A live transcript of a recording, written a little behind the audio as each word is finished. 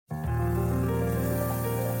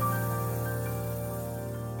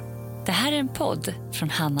Det här är en podd från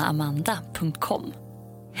hannaamanda.com.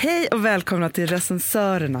 Hej och välkomna till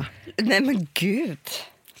recensörerna. Nej men gud,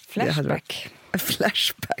 flashback.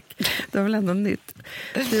 Flashback, det var väl ändå nytt.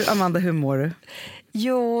 Du Amanda, hur mår du?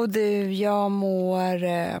 Jo du, jag mår...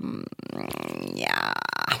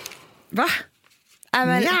 Va?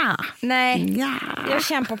 Nej, jag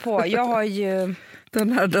kämpar på. Jag har ju...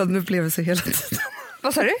 Den här döden upplevelse hela tiden.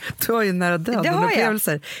 Vad sa du? Du har ju nära döden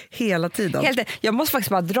upplevelser hela tiden. Jag måste faktiskt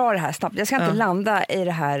bara dra det här snabbt. Jag ska inte landa i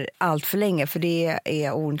det här allt för länge, för det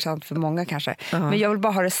är ointressant för många kanske. Men jag vill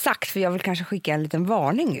bara ha det sagt, för jag vill kanske skicka en liten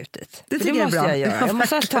varning ut dit. Det måste jag jag göra. Jag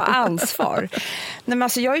måste ta ansvar. Nej, men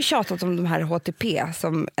alltså, jag har ju tjatat om de här HTP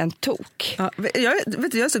som en tok. Ja, jag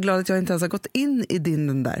är så glad att jag inte ens har gått in i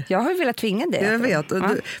den där. Jag har ju velat tvinga det. Jag vet. Och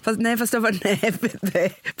du, fast det har varit...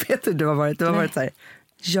 Nej, vet du har varit? Du har varit så här...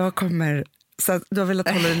 Jag kommer... Så du har velat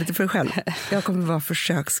hålla det lite för dig själv. Jag kommer vara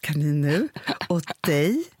försökskanin nu. Åt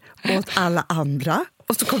dig, åt alla andra.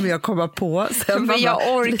 Och så kommer jag komma på. Sen men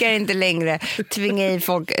jag orkar inte längre tvinga i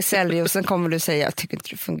folk sälj. Och sen kommer du säga, jag tycker inte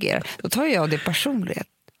det fungerar. Då tar jag det personligt.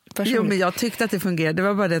 Jo, men jag tyckte att det fungerade. Det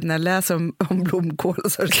var bara det när jag läser om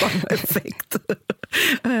blomkål så är det samma effekt.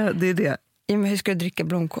 Det är det. Ja, men hur ska du dricka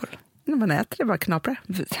blomkål? När man äter det bara knaprar.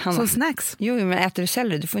 Som snacks. Jo, men äter du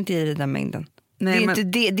selleri, du får inte i dig den mängden. Nej, det är inte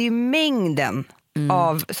det, det är mängden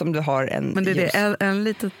av som du har en. Men det är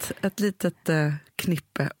ett litet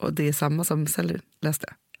knippe och det är samma som selleri, läste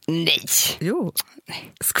jag. Nej. Jo.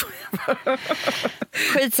 Nej. Skojar bara.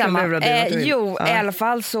 Skitsamma. I alla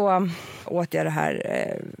fall så åt jag det här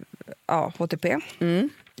HTP.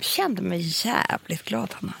 Kände mig jävligt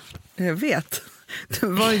glad, Hanna. Jag vet. Det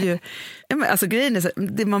var ju... alltså grejen är så,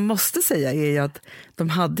 det man måste säga är ju att de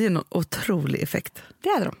hade ju en otrolig effekt. Det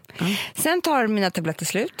hade de. Sen tar mina tabletter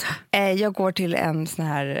slut. Jag går till en sån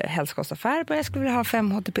här hälsokostaffär och jag skulle vilja ha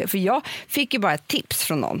 5 HTP. För jag fick ju bara ett tips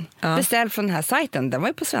från någon. Beställ från den här sajten. Den var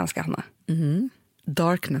ju på svenska, Hanna.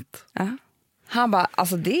 Darknet. Han bara,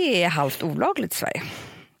 alltså det är halvt olagligt i Sverige.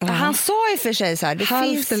 Han sa ju för sig så här, det halvt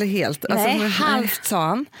finns... eller helt? Nej, halvt sa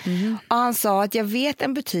han. Och han sa att jag vet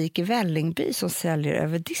en butik i Vällingby som säljer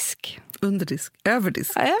över disk. Under disk? Över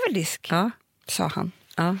disk? Ja, över disk, sa han.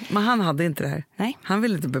 Ja, men han hade inte det här. Nej. Han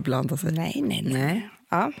ville inte beblanda sig. Nej.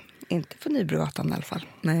 Ja, inte på Nybrogatan i alla fall.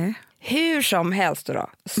 Nej. Hur som helst då.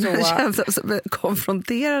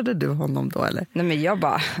 Konfronterade du honom då eller? Nej, men jag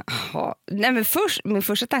bara... Nej, men min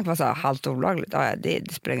första tanke var så här, halvt olagligt. Ja,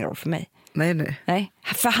 det spelar ingen roll för mig. Nej,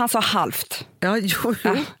 för han sa halvt. Ja, jo.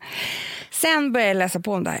 Sen började jag läsa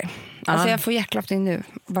på om det här. Alltså jag får hjärtklappning nu,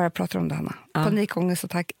 bara jag pratar om det, Hanna. Panikångest och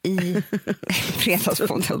tack i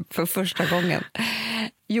Fredagspodden för första gången.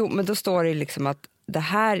 Jo, men då står det liksom att det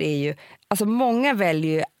här är ju... Alltså många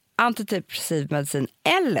väljer ju antidepressiv medicin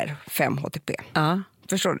eller 5 HTP.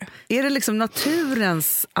 Förstår du? Är det liksom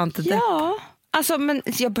naturens antidepp? Ja. Alltså, men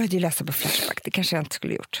jag började ju läsa på Flashback. Det kanske jag inte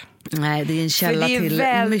skulle gjort. Nej, det är en källa till mycket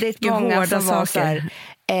väldigt många hårda som var saker.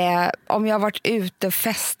 Så här, om jag har varit ute och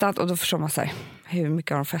festat, och då förstår man så här, hur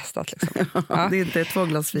mycket har de festat liksom. Det är inte 2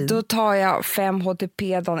 glas vin. Då tar jag 5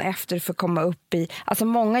 HTP dagen efter för att komma upp i... Alltså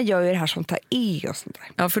många gör ju det här som tar i och sånt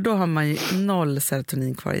där. Ja, för då har man ju 0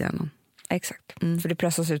 serotonin kvar i hjärnan. Exakt, för det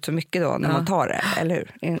pressas ut så mycket då när man tar det, eller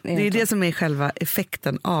hur? Det är det som är själva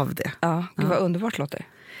effekten av det. Ja, det var underbart låter.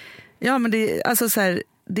 Ja, men det, alltså så här,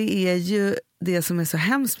 det är ju det som är så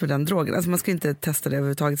hemskt med den drogen. Alltså man ska inte testa det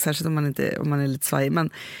överhuvudtaget, särskilt om man är lite svajig. Men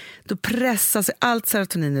då pressas allt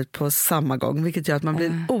serotonin ut på samma gång, vilket gör att man blir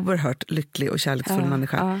en oerhört lycklig och kärleksfull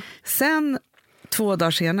människa. Sen 2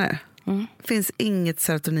 dagar senare finns inget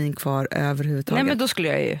serotonin kvar överhuvudtaget. Nej, men då skulle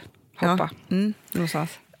jag ju hoppa någonstans.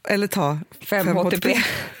 Eller ta 5 HTP.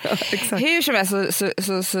 Ja, hur som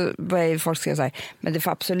helst så börjar folk skriva så här, men det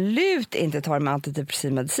får absolut inte ta det med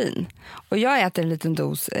antidepressiv medicin. Och jag äter en liten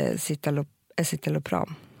dos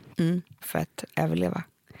citalopram för att överleva.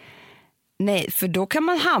 Nej, för då kan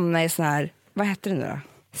man hamna i sån här, vad heter det nu då?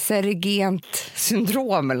 Serigent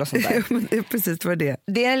syndrom eller sånt där. Det är precis vad det är.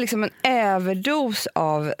 Det är liksom en överdos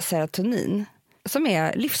av serotonin som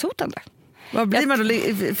är livshotande. Vad blir man då?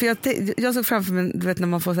 För jag såg framför mig, du vet, när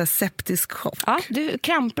man får så här septisk chock. Ja,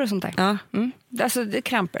 kramper och sånt där. Ja. Alltså det är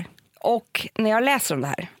kramper. Och när jag läser om det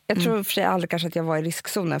här, jag tror för sig aldrig kanske att jag var i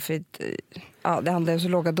riskzonen, för det handlar om så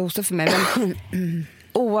låga doser för mig. Men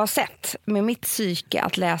oavsett, med mitt psyke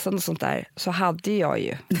att läsa och sånt där, så hade jag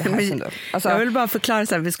ju det här syndrom. Alltså, jag vill bara förklara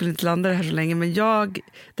så här, vi skulle inte landa det här så länge, men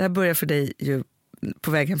det här börjar för dig ju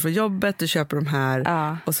på vägen från jobbet, du köper de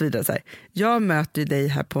här och så vidare. Så här. Jag möter ju dig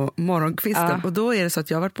här på morgonkvisten och då är det så att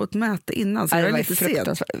jag har varit på ett möte innan, så jag är lite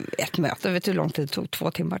sen. Ett möte, vet du hur lång tid det tog?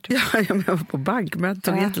 2 timmar typ. Ja, jag var på bankmöte,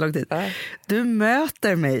 det tog jättelång tid. Du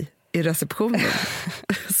möter mig i receptionen.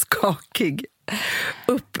 skakig,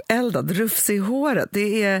 uppeldad, rufsig i håret.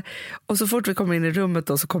 Och så fort vi kommer in i rummet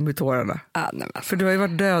då så kommer tårarna. För du har ju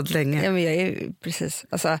varit död länge. Ja, men jag är ju precis.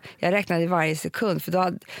 Alltså, jag räknade varje sekund. För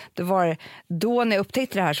då när jag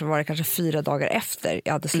upptäckte det här så var det kanske 4 dagar efter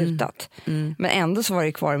jag hade slutat. Men ändå så var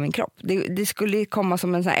det kvar i min kropp. Det skulle komma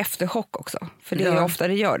som en sån här efterchock också. För det är ju ofta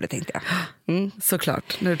det gör det, tänkte jag.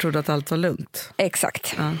 Såklart, när du trodde att allt var lugnt.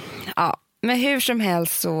 Exakt. Ja. Men hur som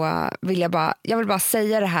helst så vill jag vill bara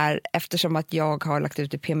säga det här eftersom att jag har lagt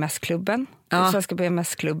ut i PMS-klubben. Svenska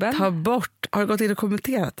PMS-klubben. Ta bort. Har du gått in och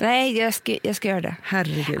kommenterat? Nej, jag ska göra det.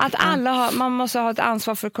 Herregud. Att man måste ha ett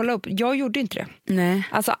ansvar för att kolla upp. Jag gjorde inte det. Nej.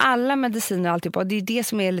 Alltså alla mediciner och alltid. Och det är det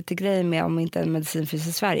som är lite grejen med om inte en medicin finns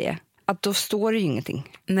i Sverige. Att då står det ju ingenting.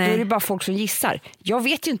 Nej. Då är det bara folk som gissar. Jag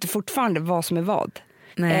vet ju inte fortfarande vad som är vad.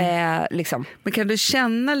 Liksom. Men kan du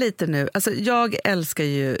känna lite nu, alltså jag älskar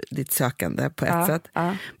ju ditt sökande på ett sätt,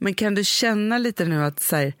 men kan du känna lite nu att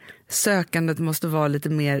så här, sökandet måste vara lite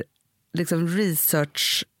mer liksom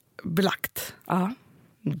researchbelagt? Ja,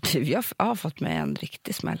 jag har fått mig en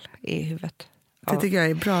riktig smäll i huvudet. Det tycker jag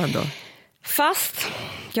är bra ändå. Fast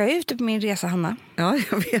jag är ute på min resa, Hanna. Ja,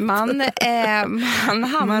 jag vet. Man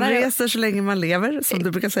reser så länge man lever, som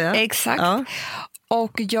du brukar säga. Exakt. Ja.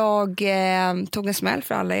 Och jag tog en smäll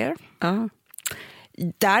för alla er.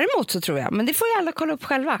 Däremot så tror jag, men det får ju alla kolla upp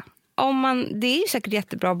själva. Det är ju säkert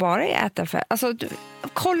jättebra bara att äta för. Alltså,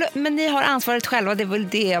 men ni har ansvaret själva, det är väl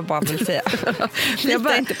det jag bara vill säga.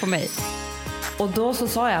 Lita inte på mig. Och då så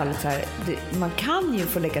sa jag alldeles så här, man kan ju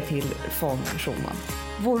få lägga till von Schulman.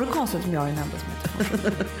 Vore det konstigt om jag är den enda som heter von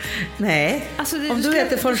Schulman? Nej, alltså om du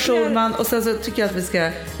heter von Schulman och sen så tycker jag att vi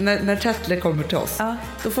ska, när Tatler kommer till oss,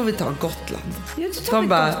 då får vi ta Gotland. Ja, då tar vi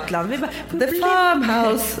Gotland. Vi bara, the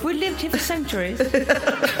farmhouse. We lived here for centuries.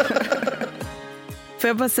 Får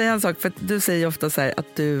jag bara säga en sak, för att du säger ofta så här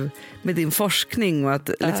att du med din forskning och att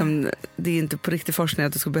liksom, det är inte på riktig forskning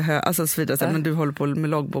att du ska behöva, alltså så vidare, så här, men du håller på med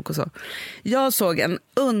loggbok och så. Jag såg en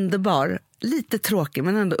underbar, lite tråkig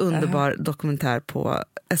men ändå underbar dokumentär på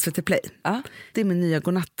SVT Play. Det är min nya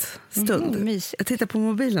godnattstund. Jag tittar på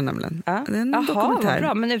mobilen nämligen. Det är en dokumentär. Vad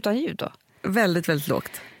bra, men utan ljud då? Väldigt, väldigt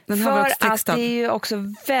lågt. Den för har också att det är ju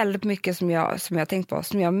också väldigt mycket som jag tänkt på,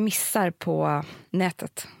 som jag missar på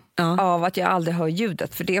nätet. Av att jag aldrig hör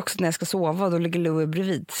ljudet. För det är också när jag ska sova och då ligger Louie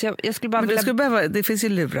bredvid. Så jag skulle bara det finns ju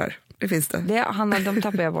lurar. Det finns det. Hanna, de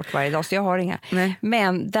tappar jag bort varje dag så jag har inga. Nej.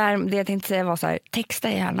 Men det jag tänkte säga var så här, texta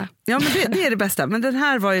gärna. Ja, men det är det bästa. Men den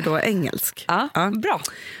här var ju då engelsk. Bra.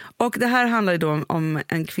 Och det här handlar ju då om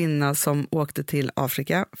en kvinna som åkte till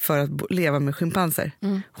Afrika för att leva med schimpanser.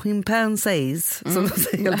 Schimpanses, som de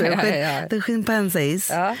säger. The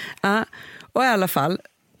schimpanses. Och i alla fall,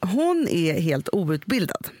 hon är helt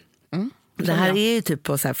outbildad. Det här är ju typ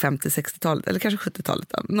på så här 50-60-talet eller kanske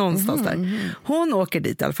 70-talet, någonstans där. Hon åker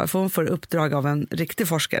dit i alla fall, för hon får uppdrag av en riktig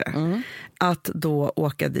forskare att då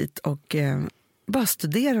åka dit och bara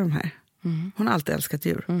studera de här. Hon har alltid älskat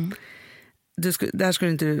djur. Det här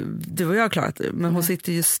skulle inte du och jag ha klarat, men hon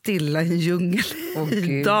sitter ju stilla i en djungel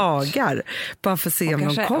i dagar bara för att se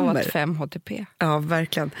om de kommer. Och 5 HTP. Ja,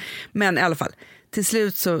 verkligen. Men i alla fall, till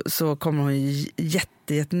slut så kommer hon ju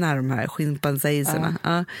jättenära de här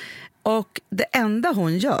schimpanserna. Och det enda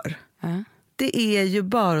hon gör, det är ju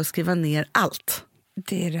bara att skriva ner allt.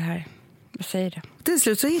 Det är det här. Jag säger det. Till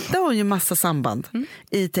slut så hittar hon ju massa samband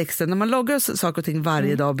i texten. När man loggar saker och ting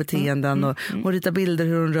varje dag, beteenden och ritar bilder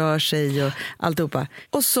hur hon rör sig och alltihopa.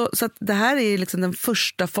 Och så att det här är ju liksom den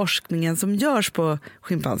första forskningen som görs på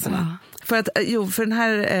schimpanserna. För den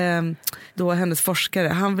här, då hennes forskare,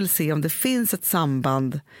 han vill se om det finns ett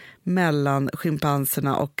samband mellan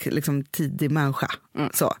schimpanserna och liksom tidig människa.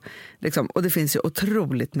 Så, liksom. Och det finns ju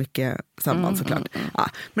otroligt mycket samband såklart.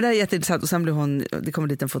 Men det här är jätteintressant. Och sen blir det kommer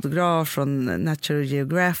dit en fotograf från Natural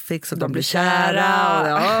Geographic så de blir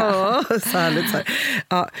kära. Och, så härligt, så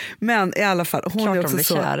här. Men i alla fall, hon är också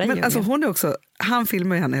så. Men alltså, hon är också, han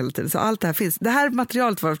filmar ju henne hela tiden. Så allt det här finns. Det här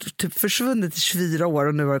materialet var typ försvunnet i 24 år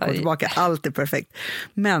och nu har det kommit tillbaka. Allt är perfekt.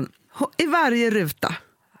 Men i varje ruta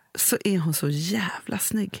så är hon så jävla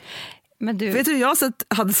snygg. Men vet du hur jag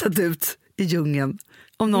hade sett ut i djungeln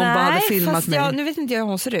om någon bara hade filmat mig? Nu vet inte jag hur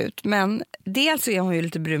hon ser ut, men dels så är hon ju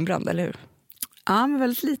lite brunbrand, eller hur? Ja, men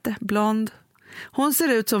väldigt lite. Blond. Hon ser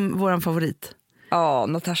ut som våran favorit. Ja,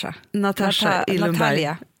 Natasha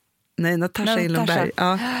Illenberg. Nej, Natasha Illenberg.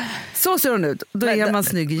 Ja. Så ser hon ut. Då är man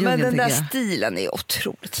snygg i djungeln. Men den där stilen är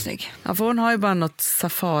otroligt snygg. Ja, för hon har ju bara något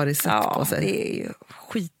safari-sätt på sig. Det är ju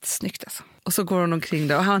skitsnyggt alltså. Och så går hon omkring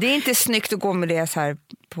där. Det är inte snyggt att gå med det så här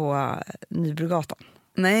på Nybrogatan.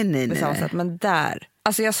 Nej. Men där.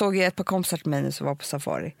 Alltså jag såg ett par kompisar till mig som var på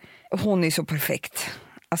safari. Hon är så perfekt.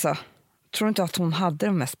 Alltså tror inte att hon hade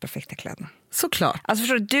de mest perfekta kläderna. Såklart. Alltså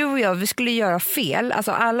förstår du och jag, vi skulle göra fel.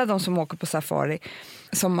 Alltså alla de som åker på safari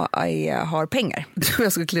som har pengar.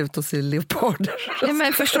 Jag ska klä ut oss i leoparder. Ja,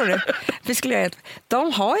 men förstår du? Vi skulle göra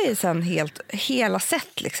de har ju sen hela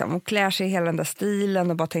sätt liksom. Och klär sig i hela den där stilen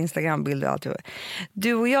och bara ta Instagram-bilder och allt.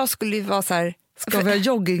 Du och jag skulle ju vara så här... Ska vi ha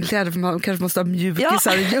joggingkläder för man kanske måste ha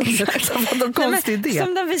mjukisar i djungeln? Som konstig idé.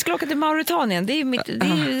 Som när vi skulle åka till Mauritanien. Det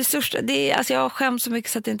är ju det största. Alltså jag skäms så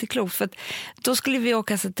mycket så att det inte är klokt. För att då skulle vi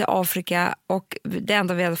åka till Afrika och det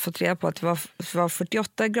enda vi hade fått reda på att det var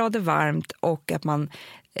 48 grader varmt och att man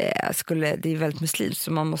det är väldigt muslimskt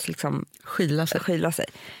så man måste liksom skyla sig.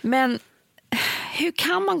 Men hur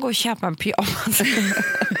kan man gå och köpa en pyjamas?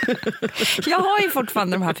 Jag har ju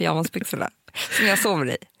fortfarande de här pyjamasbyxorna som jag sover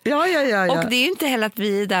i. Ja. Och det är ju inte heller att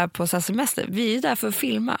vi är där på semester. Vi är ju där för att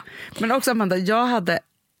filma. Men också Amanda, jag hade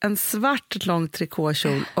en svart lång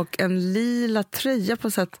trikåkjol och en lila tröja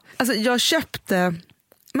på sätt. Alltså jag köpte...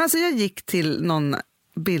 Men alltså jag gick till någon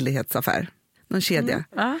billighetsaffär, någon kedja.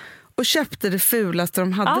 Och köpte det fulaste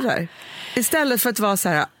de hade där. Istället för att vara så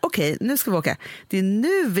här, okej, nu ska vi åka. Det är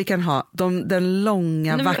nu vi kan ha den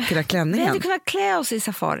långa, vackra klänningen. Vi hade kunnat klä oss i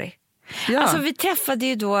safari. Ja. Alltså vi träffade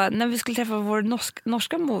ju då, när vi skulle träffa vår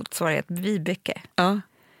norska motsvarighet, Vibeke. Ja.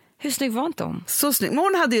 Hur snygg var inte hon? Så snygg. Men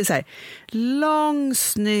hon hade ju så här, lång,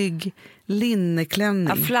 snygg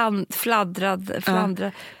linneklänning. Ja, fladdra.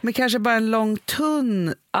 Ja. Men kanske bara en lång,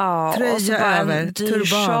 tunn tröja och så bara över, en dyr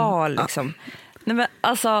turban. Sjal, liksom. Nej, men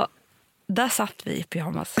alltså, där satt vi i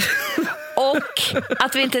pyjamas. Och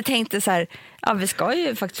att vi inte tänkte så här, vi ska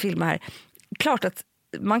ju faktiskt filma här. Klart att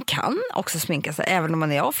man kan också sminka sig även om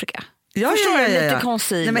man är i Afrika. Förstår du? Lite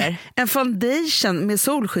concealer. Nej, en foundation med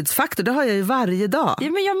solskyddsfaktor, det har jag ju varje dag. Ja,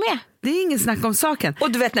 men jag med. Det är ingen snack om saken.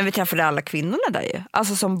 Och du vet när vi träffade alla kvinnorna där ju.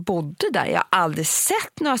 Alltså som bodde där. Jag har aldrig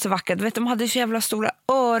sett några så vackra. Du vet, de hade så jävla stora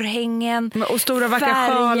örhängen. Och stora vackra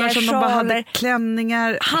sjalar som de bara hade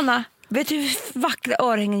klänningar. Hanna, vet du hur vackra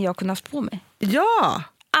örhängen jag kunde haft på mig? Ja!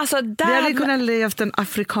 Alltså där vi hade kunnat levt den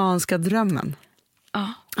afrikanska drömmen.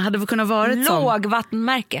 Ja. Hade vi kunnat vara ett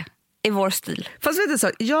lågvattenmärke i vår stil. Fast vet du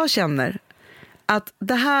så, jag känner att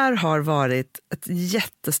det här har varit ett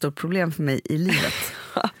jättestort problem för mig i livet.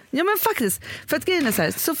 Ja men faktiskt, för att grejen är så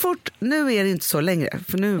här, så fort, nu är det inte så längre,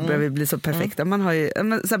 för nu börjar vi bli så perfekta. Man har ju,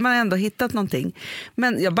 man har ändå hittat någonting.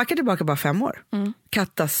 Men jag backar tillbaka bara 5 år.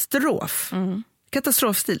 Katastrof.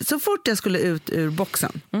 Katastrofstil. Så fort jag skulle ut ur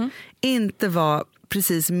boxen, inte var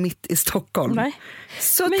precis mitt i Stockholm. Nej.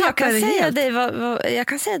 Så men jag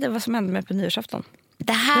kan säga det vad som hände med på nyårsafton.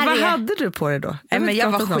 Det här vad hade du på dig då?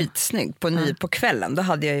 Jag var skitsnygg på kvällen. Då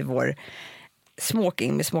hade jag ju vår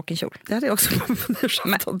smoking med smokingkjol. Det hade jag också på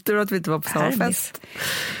nyårsafton. Tur att vi inte var på samma fest.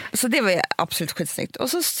 Så det var ju absolut skitsnyggt. Och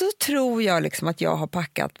så tror jag liksom att jag har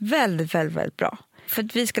packat väldigt, väldigt, väldigt bra. För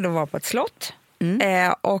att vi ska då vara på ett slott.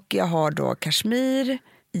 Och jag har då kashmir,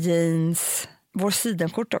 jeans, vår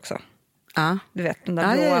sidenskjort också. Du vet, den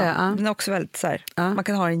där blåa. Den är också väldigt så här, man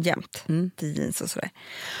kan ha den jämt till jeans och sådär.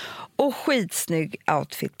 Och skitsnygg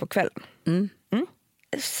outfit på kvällen.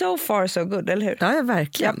 So far so good, eller hur? Ja,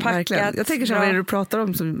 verkligen. Jag tänker så, vad är det du pratar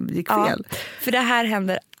om som gick fel? För det här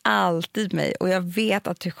händer alltid mig och jag vet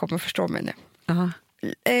att du kommer förstå mig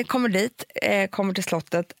nu. Kommer dit, kommer till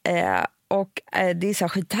slottet och det är så här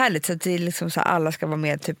skithärligt så att det är liksom så här, alla ska vara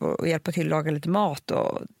med typ, och hjälpa till att laga lite mat.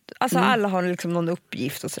 Och, alltså alla har liksom någon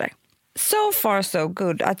uppgift och sådär. So far so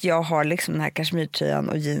good att jag har liksom den här kashmirtröjan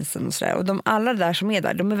och jeansen och sådär. Och alla där som är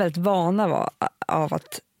där, de är väldigt vana av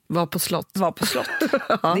att vara på slott. Det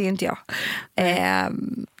är inte jag.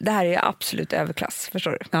 Det här är absolut överklass,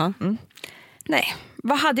 förstår du? Ja. Nej,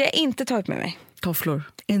 vad hade jag inte tagit med mig? Tofflor.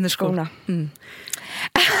 Innerskorna.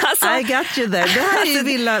 Alltså, I got you there. Det här är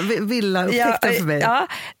ju villa upptäckten för mig. Ja,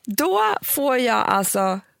 då får jag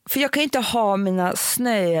alltså... För jag kan inte ha mina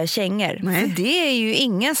snöiga kängor. Nej. För det är ju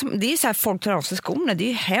ingen som... Det är så här folk tar av sig skorna. Det är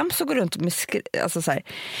ju hemskt att gå runt med... Alltså så här.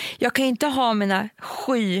 Jag kan inte ha mina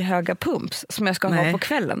skyhöga pumps som jag ska ha på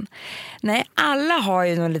kvällen. Nej, alla har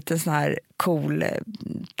ju någon liten sån här cool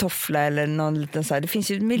toffla eller någon liten så här... Det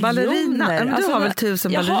finns ju miljoner. Ballerina. Men du har väl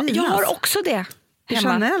 1000 ballerinas? Jag har också det hemma.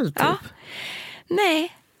 Chanel typ? Ja.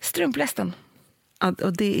 Nej, strumplästen.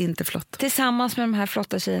 Och det är inte flott. Tillsammans med de här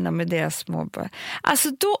flotta tjejerna med deras små... Alltså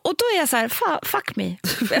då är jag så här, fuck me.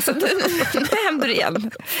 Alltså, nu händer det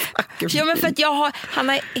igen. Ja, men för att jag har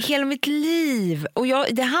hela mitt liv. Och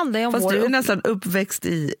det handlar ju om fast du är nästan uppväxt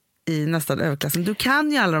i nästan överklassen. Du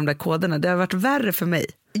kan ju alla de där koderna. Det har varit värre för mig.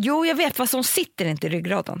 Jo, jag vet, fast de sitter inte i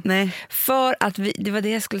ryggraden. Nej. För att det var det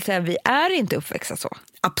jag skulle säga, vi är inte uppväxta så.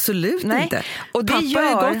 Absolut inte. Och det pappa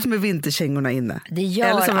har gått med vinterkängorna inne. Det gör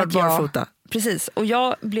eller som att barfota. precis. Och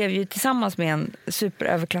jag blev ju tillsammans med en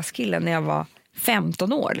superöverklasskille när jag var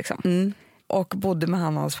 15 år liksom. Och bodde med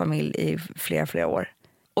han och hans familj i flera år.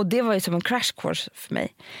 Och det var ju som en crash course för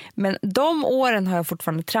mig. Men de åren har jag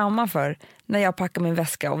fortfarande trauma för när jag packar min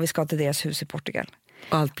väska och vi ska till deras hus i Portugal.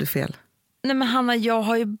 Och allt blir fel. Nej men Hanna, jag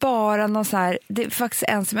har ju bara någon så här, det är faktiskt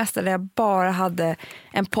en semester där jag bara hade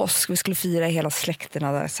en påsk. Vi skulle fira hela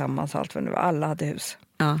släkterna där tillsammans, allt vad det var. Alla hade hus.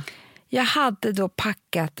 Ja. Jag hade då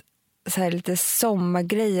packat så här lite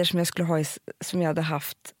sommargrejer som jag skulle ha som jag hade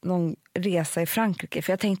haft någon resa i Frankrike.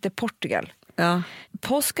 För jag tänkte Portugal. Ja.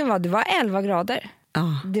 Påsken det var 11 grader.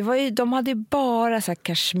 Ja. Det var ju, de hade ju bara så här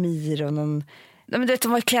kashmir och någon... Nej, men du vet,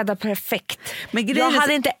 de var klädda perfekt. Men jag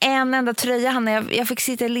hade inte en enda tröja, Hanna. Jag fick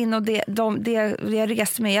sitta i linne och det jag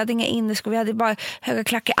reste med. Jag hade inga innerskor, vi hade bara höga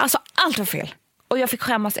klackar. Alltså allt var fel. Och jag fick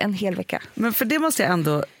skämmas en hel vecka. Men för det måste jag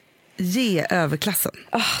ändå ge överklassen.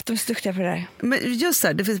 De är så duktiga på det där. Men just så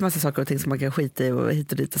här, det finns massa saker och ting som man kan skita i och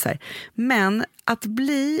hit och dit och så här. Men att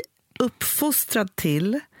bli uppfostrad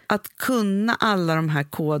till att kunna alla de här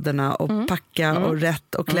koderna och packa och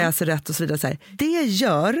rätt och klä sig rätt och så vidare. Så här. Det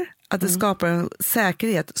gör att det skapar en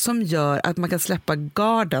säkerhet som gör att man kan släppa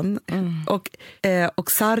garden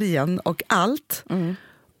och sargen och allt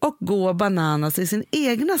och gå bananas i sin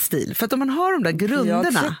egna stil. För att om man har de där grunderna,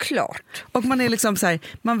 ja, såklart. Och man är liksom så här,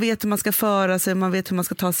 man vet hur man ska föra sig, man vet hur man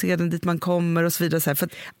ska ta seden dit man kommer och så vidare. Så här. För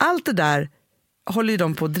att allt det där håller ju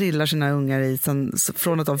de på att drilla sina ungar i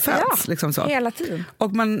från att de föds. Ja, liksom så. Hela tiden.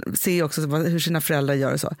 Och man ser också hur sina föräldrar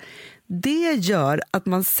gör och så. Det gör att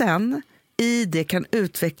man sen i det kan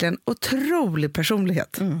utveckla en otrolig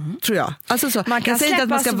personlighet, tror jag. Alltså så, man kan jag säger inte att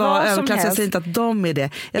man ska vara överklass, jag säger inte att de är det.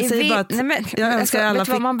 Jag säger bara att jag önskar alla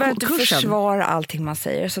fick man behöver inte kursen. Försvara allting man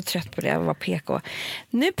säger, så trött på det att vara PK.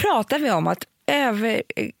 Nu pratar vi om att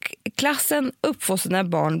överklassen uppfostrar sina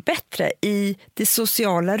barn bättre i det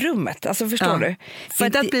sociala rummet. Alltså förstår du? För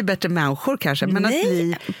inte att bli bättre människor kanske, men att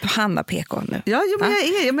bli... Hanna PK nu. Ja,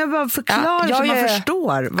 men jag bara förklarar så man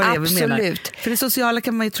förstår vad det är vi menar. För det sociala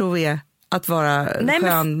kan man ju tro är att vara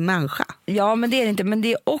skön människa. Ja, men det är det inte. Men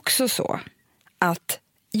det är också så att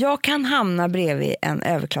jag kan hamna bredvid en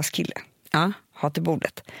överklasskille. Ja. Ha till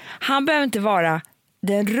bordet. Han behöver inte vara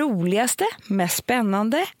den roligaste, mest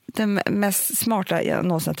spännande, den mest smarta jag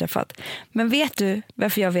någonsin har träffat. Men vet du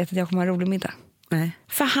varför jag vet att jag kommer ha en rolig middag? Nej.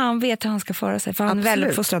 För han vet hur han ska föra sig. För han är väl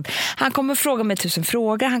uppfostrad. Han kommer fråga mig 1000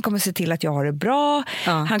 frågor. Han kommer se till att jag har det bra.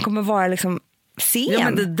 Ja. Han kommer vara liksom sen. Ja,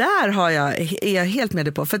 men det där är jag helt med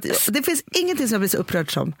dig på. För det finns ingenting som jag blir så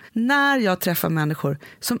upprörd som när jag träffar människor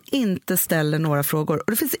som inte ställer några frågor.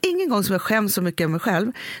 Och det finns ingen gång som jag skäms så mycket av mig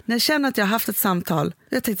själv. När jag känner att jag har haft ett samtal.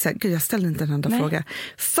 Jag tänkte så här, gud jag ställer inte en enda fråga.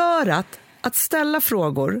 För att ställa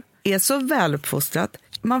frågor är så väluppfostrat.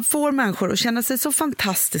 Man får människor att känna sig så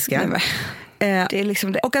fantastiska. Det är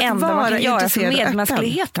liksom det och att enda man kan göra för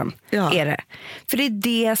medmänskligheten. Ja. Är det. För det är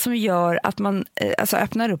det som gör att man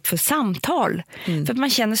öppnar upp för samtal. För att man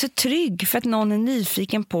känner sig trygg. För att någon är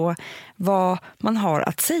nyfiken på vad man har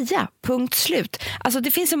att säga. Punkt slut. Alltså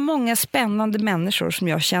det finns så många spännande människor som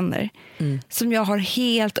jag känner. Som jag har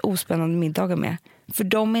helt ospännande middagar med. För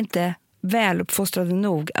de är inte väluppfostrade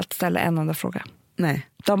nog att ställa en enda fråga. Nej.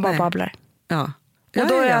 De bara babblar. Ja. Och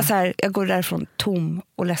då är jag så här, jag går därifrån tom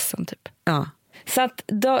och ledsen typ. Ja. Så att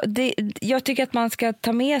jag tycker att man ska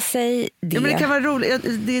ta med sig det. Ja, men det kan vara roligt.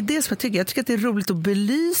 Det är det som jag tycker. Jag tycker att det är roligt att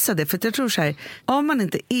belysa det. För att jag tror så här, om man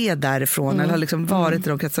inte är därifrån eller har liksom varit i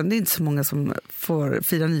de kretsarna, det är inte så många som får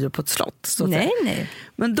fira nyår på ett slott. Så nej.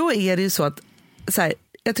 Men då är det ju så att så här,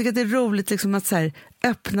 jag tycker att det är roligt liksom att så här,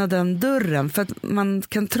 öppna den dörren. För att man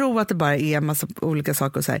kan tro att det bara är en massa olika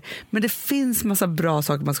saker. Och så här. Men det finns massa bra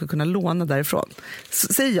saker man ska kunna låna därifrån.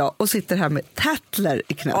 Så, säger jag och sitter här med Tatler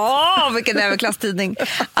i knät. Vilken överklasstidning.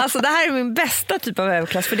 Alltså det här är min bästa typ av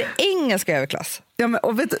överklass. För det är engelska överklass. Ja, men,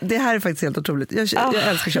 och vet, det här är faktiskt helt otroligt. Jag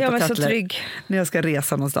älskar att köpa Tatler när jag ska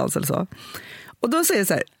resa någonstans eller så. Och då säger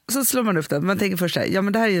så här, så slår man upp det. Man tänker först så här, ja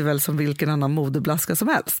men det här är ju väl som vilken annan modeblaska som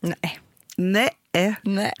helst. Nej.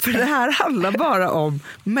 För det här handlar bara om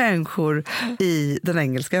människor i den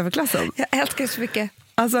engelska överklassen. Jag älskar så mycket.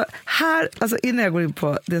 Alltså innan jag går in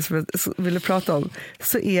på det som jag ville prata om,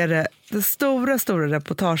 så är det stora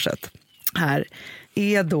reportaget här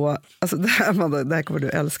är då, alltså det här kommer du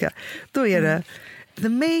älska. Då är det The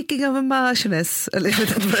Making of a Marchioness, eller jag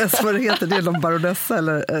vet inte vad det heter, det är någon baronessa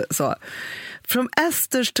eller så. From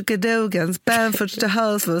Esters to Cadogans, Bamfords to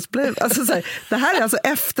Houseworths. Alltså så här, det här är alltså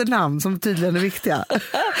efternamn som tydligen är viktiga.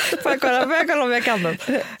 Får jag kolla om jag kan den?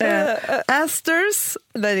 Esters,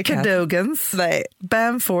 Cadogans,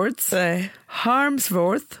 Bamfords,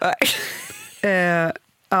 Harmsworth. I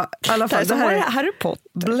alla fall, det här är Harry Potter.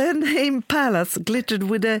 Blenheim Palace glittered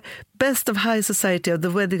with the best of high society of the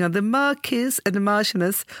wedding of the Marquis and the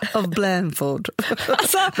Marchioness of Blandford.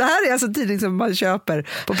 Alltså, det här är alltså en tidning som man köper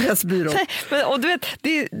på Pressbyrån. Och du vet, det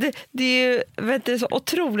är ju det är så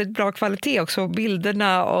otroligt bra kvalitet också,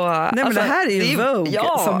 bilderna och... Nej, men det här är ju Vogue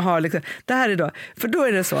som har liksom, det här är då, för då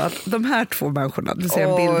är det så att de här två människorna, du ser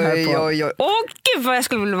en bild här på... Åh gud vad jag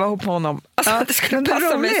skulle vilja vara ihop med honom. Alltså, det skulle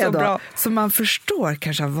passa mig så bra. Som man förstår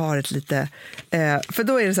kanske har varit lite... för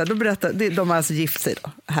då är det så här, då berättar, de har alltså gift sig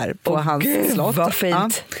då, här på hans slott. Vad fint. Ja,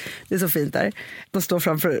 det är så fint där. De står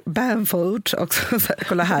framför Bamford också.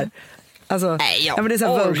 Kolla här. Alltså, nej, men det är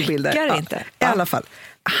så här Vogue-bilder. Inte. I alla fall.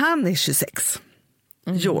 Han är 26.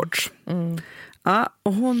 George. Ja,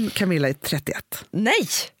 och hon, Camilla, är 31. Nej!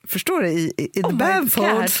 Förstår du? I the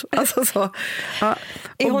Bamford. Alltså så. Ja.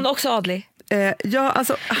 Är hon också adlig? Ja,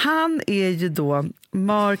 alltså han är ju då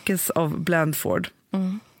Marquis of Blandford.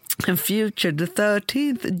 And future the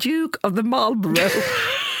 13th Duke of the Marlborough.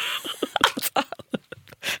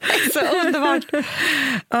 Så underbart.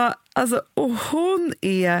 Ja, alltså, och hon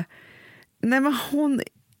är... Nej, men hon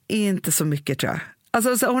är inte så mycket, tror jag.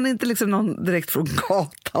 Alltså, så hon är inte liksom någon direkt från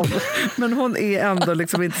gatan. Men hon är ändå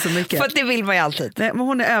liksom inte så mycket. För det vill man ju alltid. Nej, men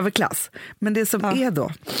hon är överklass. Men det som är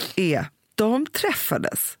då är... De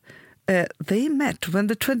träffades. They met when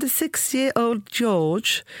the 26-year-old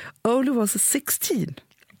George only was 16.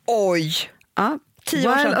 Oj! Ja. 10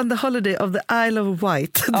 år sedan. While on the holiday of the Isle of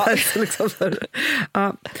Wight. Liksom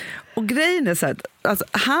och grejen är så här, alltså,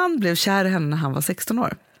 han blev kär i henne när han var 16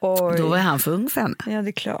 år. Oj. Då var han för ung för henne. Ja, det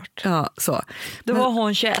är klart. Ja, så. Då var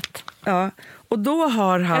hon 21. Ja, och då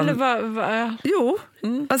har han... Eller Jo,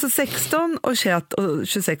 alltså 16 och 21 och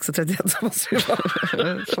 26 och 31 så måste det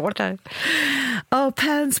vara. Svårt här. Our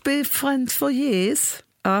parents be friends for years.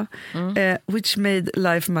 Which made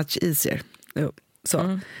life much easier. Jo.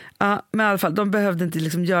 Så. Ja, men i alla fall, de behövde inte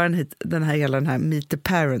liksom göra den här meet the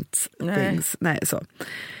parents things. Nej, så.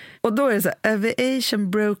 Och då är det så här,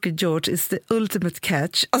 aviation broker George is the ultimate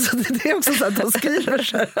catch. Alltså det är också så att de skriver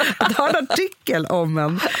så här, att ha en artikel om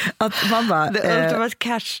en. Att man bara... The ultimate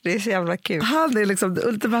catch, det är så jävla kul. Han är liksom det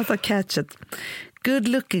ultimata catchet. Good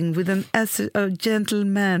looking with a gentle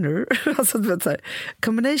manner. Alltså du vet så här,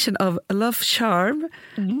 combination of love charm.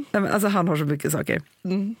 Alltså han har så mycket saker.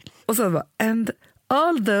 Och så bara, and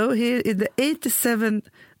although here in the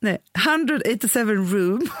 187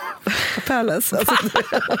 room palace. Alltså,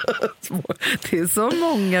 det är så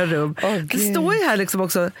många rum. Det står ju här liksom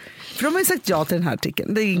också, för de har ju sagt ja till den här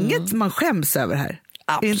artikeln. Det är inget man skäms över här.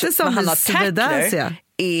 Absolut. Inte som Hanna Tackler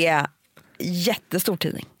är jättestor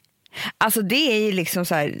tidning. Alltså det är ju liksom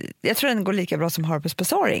så här, jag tror den går lika bra som Harper's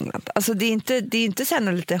Bazaar i England. Alltså det är inte så här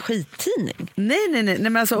någon liten skittidning. Nej,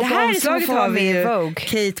 men alltså det här omslaget har vi ju Vogue.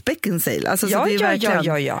 Kate Beckinsale. Alltså, ja, så det är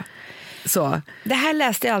verkligen... ja. Så. Det här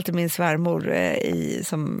läste jag alltid min svärmor i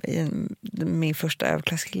min första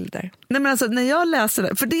överklasskille där. Nej, men alltså, när jag läste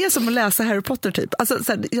det, för det är som att läsa Harry Potter typ. Alltså,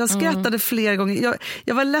 så här, jag skrattade flera gånger.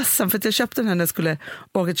 Jag var ledsen för att jag köpte den här när jag skulle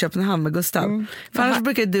åka till Köpenhamn med Gustav. För annars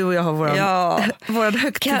brukar du och jag ha våran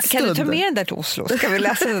högtidsstund. Kan du ta med den där till Oslo? Ska vi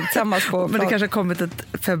läsa den tillsammans på men det kanske har kommit ett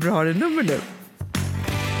februari-nummer nu.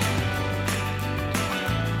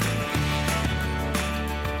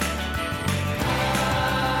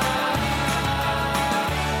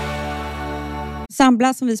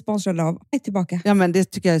 Sambla som vi sponsrade av är tillbaka. Ja, men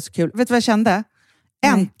det tycker jag är så kul. Vet du vad jag kände?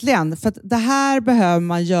 Äntligen! För att det här behöver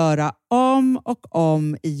man göra om och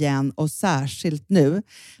om igen och särskilt nu.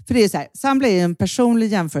 För det är så här, Sambla är en personlig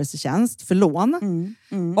jämförelsetjänst för lån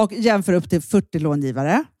och jämför upp till 40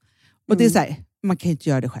 långivare. Och det är så här, man kan ju inte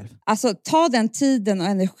göra det själv. Alltså ta den tiden och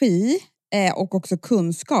energi och också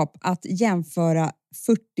kunskap att jämföra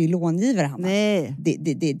 40 långivare, Hanna. Nej.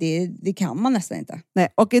 Det kan man nästan inte.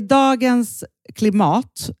 Nej. Och i dagens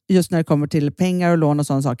klimat, just när det kommer till pengar och lån och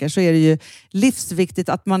sådana saker, så är det ju livsviktigt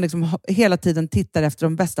att man liksom hela tiden tittar efter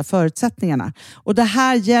de bästa förutsättningarna. Och det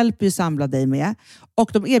här hjälper ju Sambla dig med. Och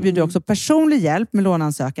de erbjuder också personlig hjälp med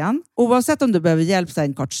låneansökan. Oavsett om du behöver hjälp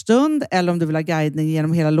en kort stund eller om du vill ha guidning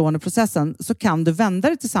genom hela låneprocessen, så kan du vända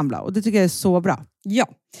dig till Sambla. Och det tycker jag är så bra. Ja,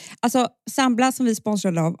 alltså Sambla som vi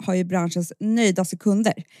sponsrade av har ju branschens nöjdaste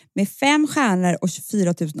kunder med 5 stjärnor och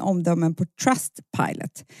 24 000 omdömen på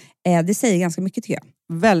Trustpilot. Det säger ganska mycket, tycker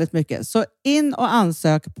jag. Väldigt mycket. Så in och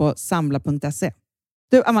ansök på sambla.se.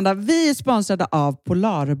 Du Amanda, vi är sponsrade av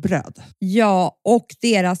Polarbröd. Ja, och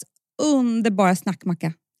deras underbara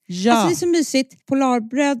snackmacka. Ja. Alltså det är så mysigt.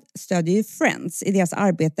 Polarbröd stödjer ju Friends i deras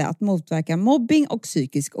arbete att motverka mobbing och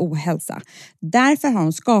psykisk ohälsa. Därför har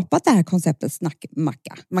de skapat det här konceptet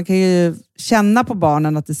snackmacka. Man kan ju känna på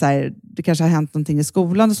barnen att det kanske har hänt någonting i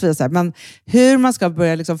skolan och så vidare. Men hur man ska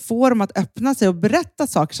börja liksom få dem att öppna sig och berätta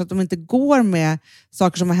saker så att de inte går med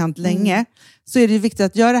saker som har hänt länge, så är det ju viktigt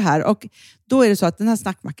att göra det här. Och då är det så att den här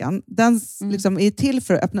snackmackan, den liksom är till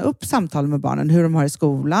för att öppna upp samtal med barnen. Hur de har i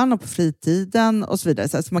skolan och på fritiden och så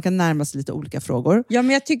vidare. Så man kan närma sig lite olika frågor. Ja,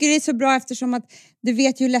 men jag tycker det är så bra eftersom att du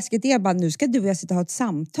vet ju hur läskigt det är. Bara, nu ska du och jag sitta och ha ett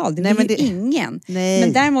samtal. Det vill ju ingen. Nej.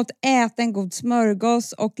 Men däremot äta en god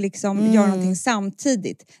smörgås och liksom göra någonting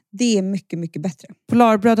samtidigt. Det är mycket, mycket bättre.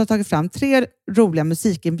 Polarbröd har tagit fram 3 roliga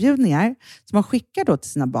musikinbjudningar som man skickar då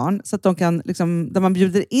till sina barn. Så att de kan, liksom, där man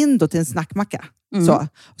bjuder in då till en snackmacka. Så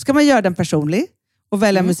ska man göra den personlig och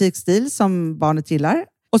välja musikstil som barnet gillar.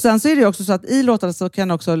 Och sen så är det också så att i låtarna så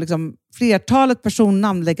kan också liksom flertalet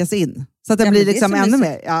personnamn läggas in. Så att det blir liksom ännu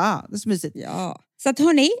mer. Ja, det är så mysigt. Ja. Så att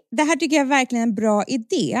hörni, det här tycker jag är verkligen en bra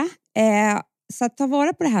idé. Så att ta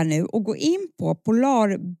vara på det här nu och gå in på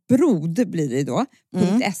polarbrod blir det då,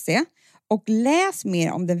 .se och läs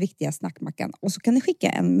mer om den viktiga snackmackan. Och så kan ni skicka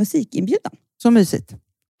en musikinbjudan. Så mysigt.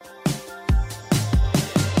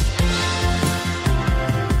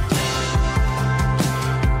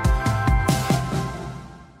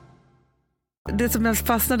 Det som jag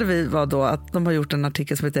fastnade vid var då att de har gjort en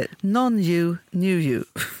artikel som heter Non-you, new you.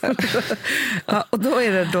 Ja, och då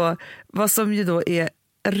är det då vad som ju då är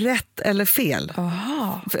rätt eller fel.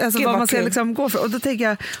 Aha. Alltså vad man ska liksom gå för. Och då tänker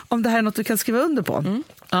jag, om det här är något du kan skriva under på.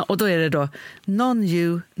 Ja, och då är det då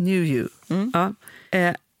non-you, new you. Ja.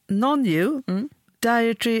 Non-you,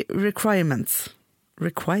 dietary requirements.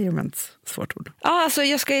 Requirements, svårt ord. Ja, alltså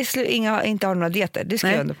jag ska inte ha några dieter, det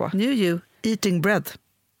ska jag under på. New you, eating bread.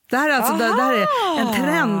 Det här är, alltså, det här är en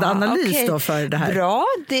trendanalys då för det här. Bra,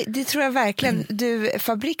 det tror jag verkligen. Du,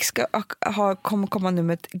 Fabrik kommer komma nu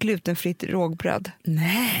med ett glutenfritt rågbröd.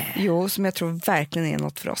 Nej. Jo, som jag tror verkligen är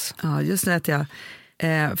något för oss. Ja, just nu äter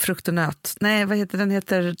jag frukt och nöt. Nej, vad heter den?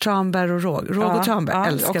 Heter tranbär och råg. Råg och tranbär,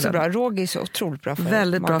 älskar också den. Bra. Råg är så otroligt bra för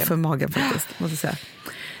väldigt magen. bra för magen faktiskt, måste jag säga.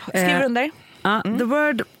 Skriv under. The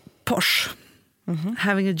word posh.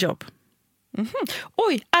 Having a job.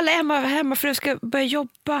 Oj, alla hemmafruar ska börja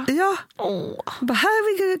jobba. Ja, but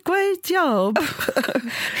having a great job.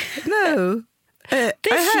 No.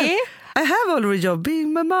 I have already job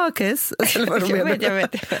being my Marcus. Jag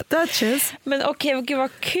vet. Duchess. Men okej, gud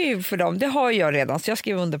vad kul för dem. Det har jag redan, så jag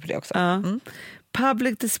skriver under på det också.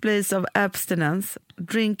 Public displays of abstinence,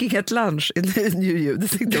 drinking at lunch in the new you. Det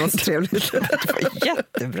tyckte jag var så trevligt. Det var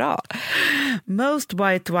jättebra. Most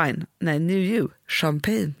white wine. Nej, new you.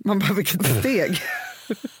 Champagne. Man bara, vilket steg.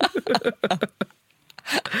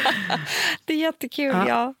 Det är jättekul,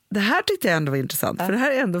 ja. Det här tyckte jag ändå var intressant. För det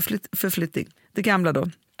här är ändå förflyttning. Det gamla då.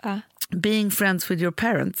 Being friends with your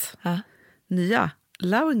parents. Nya.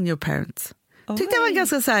 Loving your parents. Tyckte jag var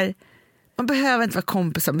ganska så här. Man behöver inte vara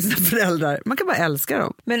kompisar med sina föräldrar. Man kan bara älska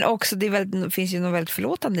dem. Men också, finns ju något väldigt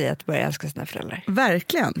förlåtande i att börja älska sina föräldrar.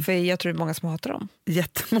 Verkligen. För jag tror det är många som hatar dem.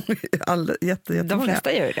 Jättemånga. De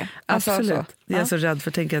flesta gör ju det. Alltså, absolut. Så. Jag är så rädd för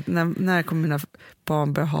att tänka att när kommer mina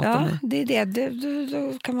barn börja hata mig? Ja, det är det.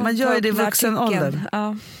 Då kan man gör ju det i vuxen ålder.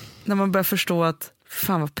 Ja. När man börjar förstå att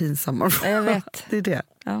fan vad pinsamma. Jag vet. Det är det.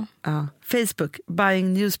 Ja. Facebook,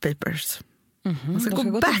 buying newspapers. Man ska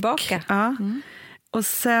gå back. Tillbaka. Ja. Och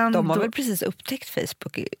sen de har väl precis upptäckt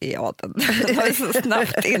Facebook i adeln. De var så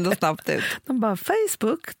snabbt in och snabbt ut. De bara,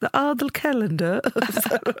 Facebook, the adel calendar.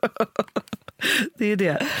 Det är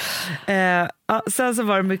det. Sen så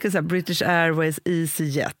var det mycket så här, British Airways,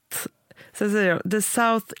 EasyJet. Sen säger jag, the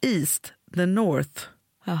South East, the North.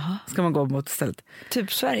 Ska man gå mot istället.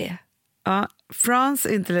 Typ Sverige. Ja,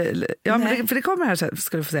 France inte... Ja, men för det kommer här så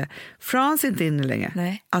ska du få säga. France inte inne längre.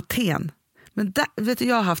 Nej. Aten. Men där, vet du,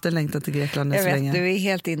 jag har haft en längtan till Grekland så länge. Du är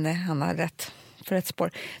helt inne, han har rätt. För rätt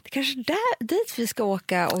spår. Det är kanske dit vi ska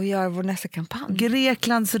åka och göra vår nästa kampanj.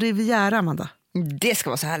 Greklands Riviera, Amanda. Det ska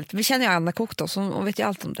vara så härligt. Vi känner ju Anna Kok då, så hon vet ju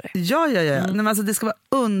allt om det. Ja. Nej, men alltså, det ska vara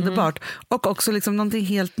underbart. Och också liksom någonting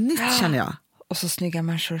helt nytt, känner jag. Och så snygga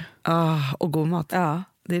människor. Och god mat. Ja.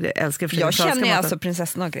 Det är det jag älskar. Jag känner ju alltså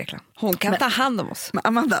prinsessan av Grekland. Hon kan ta hand om oss. Men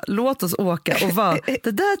Amanda, låt oss åka och vara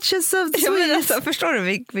the Duchess of the Swiss. Alltså, förstår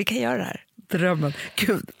du, vi kan göra det här. Drömmen.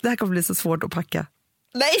 Gud, det här kommer bli så svårt att packa.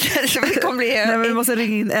 Nej, det kommer bli... Nej, men vi måste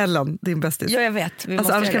ringa in Ellen, din bästis. Ja, jag vet.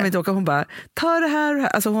 Alltså, annars kan vi inte åka. Hon bara, ta det här.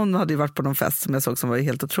 Alltså, hon hade ju varit på någon fest som jag såg som var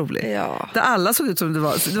helt otrolig. Ja. Där alla såg ut som det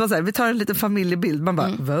var. Det var så här, vi tar en liten familjebild. Man bara,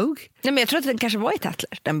 Vogue? Nej, men jag tror att den kanske var i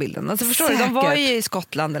Tatler, den bilden. Alltså, förstår du, de var ju i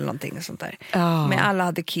Skottland eller någonting och sånt där. Ja. Men alla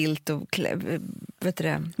hade kilt och vet du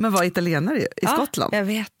det? Men var italienare i Skottland? Jag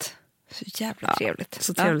vet. Så jävla trevligt.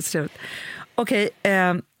 Så trevligt, trevligt. Okej,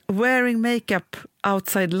 wearing makeup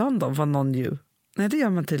outside London var någon new. Nej, det gör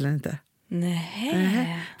man tydligen inte.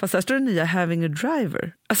 Nej. Fast här står det nya having a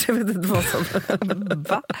driver. Alltså jag vet inte vad som...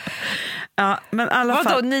 Va? Ja, men alla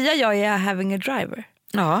Vadå, nya jag är having a driver?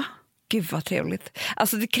 Ja. Gud vad trevligt.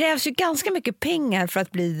 Alltså det krävs ju ganska mycket pengar för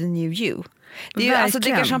att bli the new you. Det är ju, alltså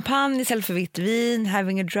dricka champagne istället för vitt vin,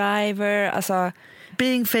 having a driver, alltså...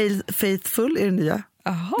 Being faithful är det nya.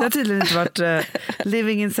 Aha. Det har tydligen inte varit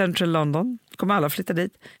living in central London. Kommer alla flytta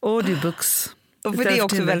dit. Audiobooks. Och för det är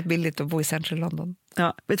också väldigt billigt att bo i central London.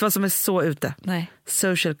 Ja, vet du vad som är så ute? Nej.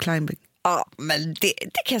 Social climbing. Ja, men det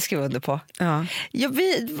kan jag skriva under på. Ja.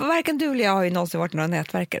 Varken du eller jag har ju någonsin varit några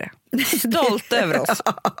nätverkare. Stolt över oss.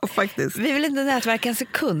 Ja, faktiskt. Vi vill inte nätverka en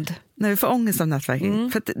sekund. Nej, vi får ångest av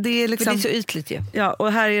nätverking. För det är liksom... För det är så ytligt ju. Ja,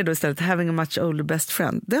 och här är då istället having a much older best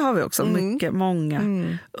friend. Det har vi också. Många.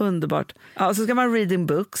 Underbart. Ja, och så ska man reading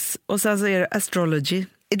books. Och sen så är det astrology.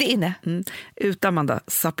 Är det inne? Ut Amanda,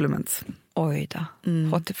 supplements. Oj då.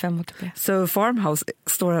 85, 80. So Farmhouse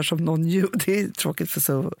står här som någon new. Det är tråkigt för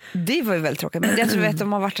så. Det var ju väldigt tråkigt. Men jag tror att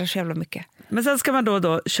de har varit där så jävla mycket. Men sen ska man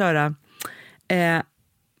då köra...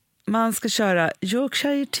 man ska köra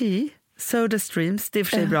Yorkshire Tea, Soda Streams. Det är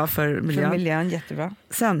för sig bra för miljön. För miljön, jättebra.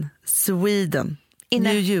 Sen Sweden.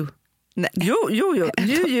 Inne. New you. Nej. Jo.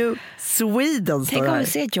 New you. Sweden står Tänk om här. vi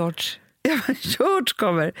ser George. Ja, George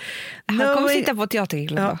kommer. Han kommer sitta på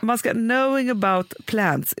teatergrillen. Ja, man ska knowing about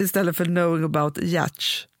plants istället för knowing about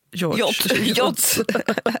yacht. Yacht.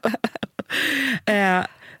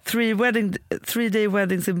 3-day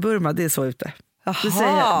weddings in Burma, det är så ute.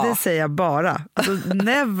 Det säger jag bara. Alltså,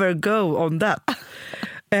 never go on that.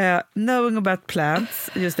 Knowing about plants,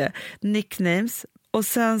 just det. Nicknames. Och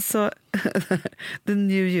sen så the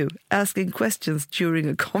new you, asking questions during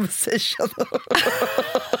a conversation.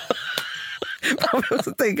 Man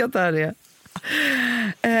måste tänka att det här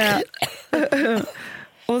är.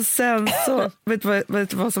 Och sen så, vet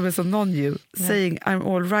du vad som är så non-you? Saying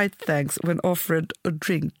I'm all right thanks when offered a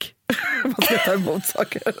drink. Man ska ta emot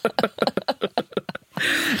saker.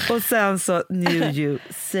 Och sen så new you,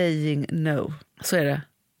 saying no. Så är det.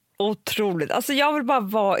 Otroligt. Alltså jag vill bara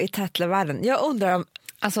vara i Tatlervärlden. Jag undrar om,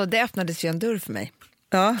 alltså det öppnades ju en dörr för mig.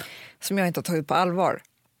 Ja. Som jag inte har tagit på allvar.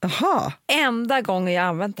 Jaha. Enda gången jag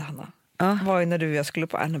använde Hanna var ju när du och jag skulle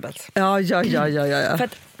på Annabelles. Ja. För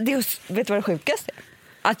att det, vet du vad det sjukaste är?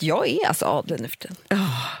 Att jag är alltså adlig nu för tiden. Ja,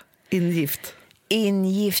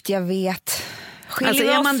 ingift, jag vet. Alltså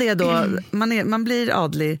är man det då, man blir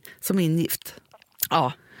adlig som ingift?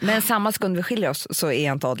 Ja, men samma sekund vi skiljer oss så är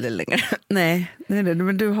jag inte adlig längre. Nej,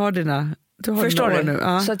 men du har dina... Förstår du? Nu.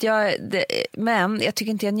 Ja. Så att men jag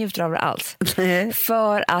tycker inte jag njuter av det alls. Nej.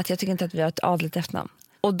 För att jag tycker inte att vi har ett adligt efternamn.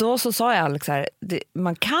 Och då så sa jag Alex här,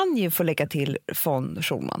 man kan ju få lägga till von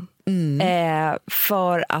Schulman.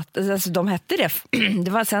 För att, alltså de hette det.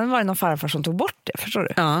 Sen var det någon farfar som tog bort det, förstår du?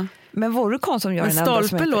 Ja. Men vore det konstigt om jag men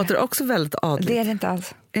Stolpe låter också väldigt adligt. Det är det inte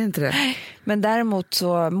alls. Är inte det? Men däremot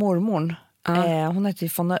så mormor, hon hette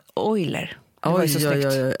ju von Euler.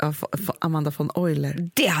 Oj. Amanda von Euler.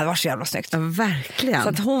 Det hade varit så jävla snyggt. Ja, verkligen. Så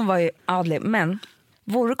att hon var ju adlig, men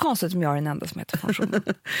vore det konstigt om jag är den enda som heter von Schulman?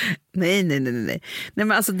 Nej. Nej,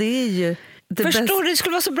 men alltså det är ju... Förstår du, det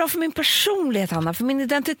skulle vara så bra för min personlighet, Hanna, för min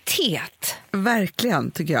identitet.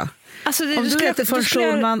 Verkligen, tycker jag. Alltså om du heter von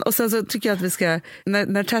Schulman och sen så tycker jag att vi ska,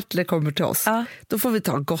 när Tatler kommer till oss, då får vi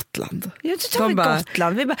ta Gotland. Ja, då tar vi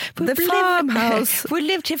Gotland. Vi bara, the farmhouse. We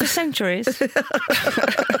lived here for centuries.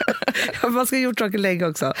 Man ska ha gjort saker länge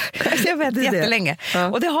också. Jag vet, jättelänge. Ja.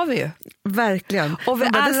 Och det har vi ju. Verkligen. Och vi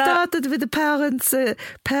alla... Det started with the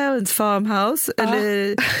parents farmhouse,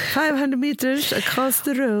 eller 500 meters across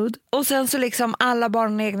the road. Och sen så liksom alla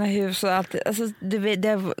barn i egna hus och allt. Alltså det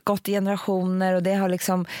har gått i generationer och det har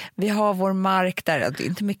liksom, vi har vår mark där, det är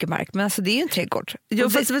inte mycket mark, men alltså det är ju en trädgård. Jo,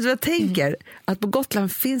 fast vet du vad jag tänker? Att på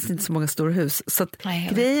Gotland finns det inte så många stora hus. Så att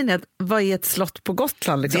grejen är att, vad är ett slott på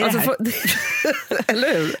Gotland? Liksom? Det är det här. Alltså,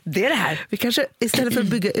 eller hur? Det är det här. Vi kanske istället för att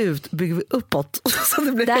bygga ut, bygger vi uppåt. Så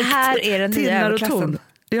det blir det här är den nya överklassen.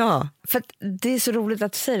 Ja. För att det är så roligt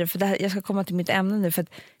att du säger det, för det här, jag ska komma till mitt ämne nu. För att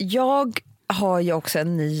jag har ju också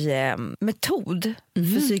en ny metod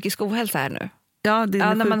för psykisk ohälsa här nu. Ja,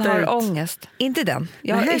 när man har ångest. Inte den.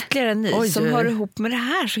 Jag har ytterligare en ny som hör ihop med det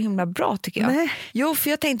här så himla bra, tycker jag. Nej. Jo, för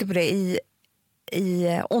jag tänkte på det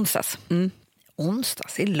i onsdags.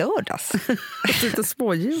 Onsdags, i lördags. Jag sitter och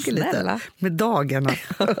småljuger lite med dagarna.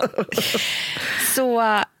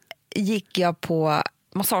 Så gick jag på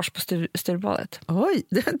massage på Sturebadet. Oj,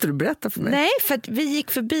 det har inte du berättat för mig. Nej, för att vi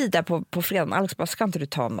gick förbi där på fredagen. Alex bara, ska inte du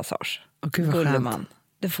ta en massage? Gulleman,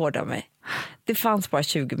 det får du av mig. Det fanns bara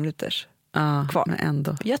 20 minuters kvar. Men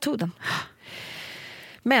ändå. Jag tog den.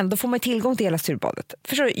 Men då får man tillgång till hela Sturebadet.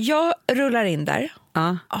 Förstår du, jag rullar in där.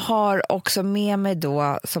 Har också med mig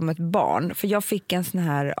då som ett barn. För jag fick en sån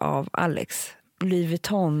här av Alex. Louis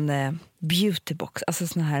Vuitton beautybox. Alltså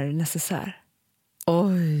sån här necessär.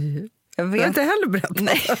 Oj. Jag har inte heller berättat.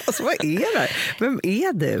 Nej. Alltså, vad är det? Vem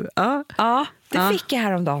är du? Ja, det fick jag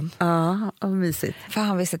häromdagen. Ja, vad mysigt. För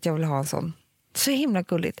han visste att jag ville ha en sån. Så himla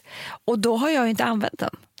gulligt. Och då har jag ju inte använt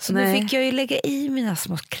den. Så nu fick jag ju lägga i mina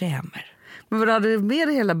små krämer. Men vad hade du med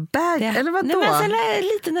dig hela bagen? Eller vad då? Nej, men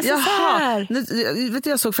lite necessär.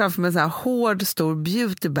 Jag såg framför mig en sån här hård, stor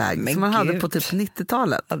beautybag som man hade på typ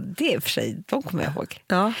 90-talet. Ja, det är för sig, de kommer jag ihåg.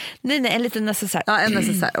 Ja. Nej, en liten necessär. Ja, en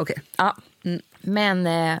necessär, okej. Okay. Ja. Men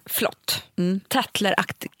flott.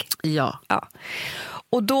 Tattleraktig. Ja.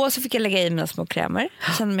 Och då så fick jag lägga i mina små krämer.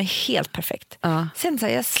 Jag kände mig helt perfekt. Sen så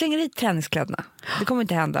här, jag slänger i träningskläderna. Det kommer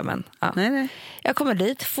inte hända, men nej. Jag kommer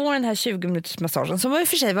dit, får den här 20 minuters massagen som var i och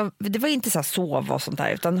för sig det var inte så här sova och sånt där,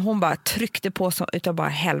 utan hon bara tryckte på utav bara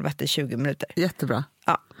helvete 20 minuter. Jättebra.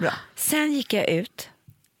 Ja, bra. Sen gick jag ut,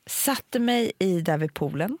 satte mig där vid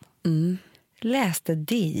poolen, läste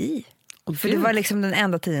DI. För det var liksom den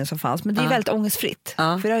enda tiden som fanns. Men det är väldigt ångestfritt.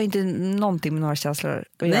 För det har ju inte någonting med några känslor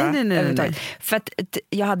att göra. Nej. För att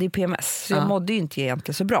jag hade ju PMS. Så jag mådde ju inte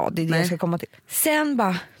egentligen så bra. Det är det jag ska komma till. Sen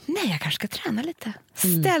bara, jag kanske ska träna lite.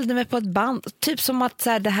 Ställde mig på ett band. Typ som att så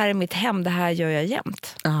här, det här är mitt hem. Det här gör jag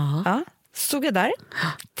jämt. Ja. Stod jag där.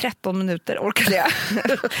 13 minuter orkade jag.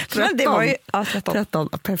 13? Men det var ju, 13,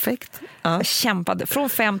 perfekt. Jag kämpade. Från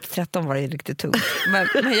 5 till 13 var det riktigt tungt.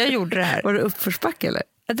 Men jag gjorde det här. Var det uppförsbacke eller?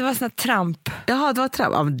 Det var sån här tramp. Jaha, det var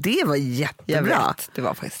tramp. Ja, men det var jättebra. Det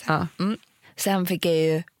var faktiskt. Sen fick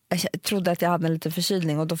jag trodde att jag hade en liten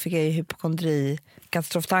förkylning och då fick jag ju hypokondri,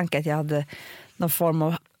 katastroftanke att jag hade någon form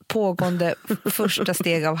av pågående första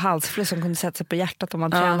steg av halsfluss som kunde sätta sig på hjärtat om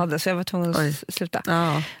man tränade. Så jag var tvungen att sluta.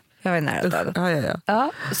 Jag var nära döden.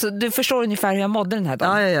 Ja, så du förstår ungefär hur jag mådde den här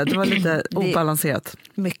dagen. Ja, det var lite obalanserat.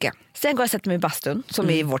 Mycket. Sen går jag och sätter mig i bastun som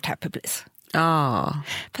är i vårt happy place.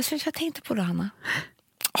 Fast jag tänkte på det, Hanna.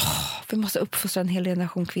 Vi måste uppfostra en hel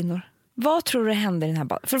generation kvinnor. Vad tror du händer i den här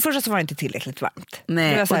baden? För det första så var det inte tillräckligt varmt.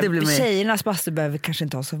 Nej, det var så här, och det blir tjejernas bastu behöver kanske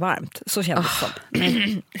inte ha så varmt. Så kändes det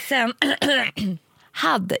som. Sen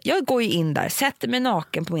jag går ju in där, sätter mig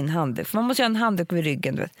naken på min handduk. För man måste ju ha en handduk vid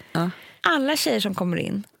ryggen, du vet. Alla tjejer som kommer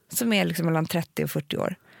in, som är liksom mellan 30 och 40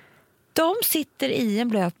 år, de sitter i en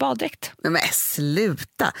blöt baddräkt. Nej, men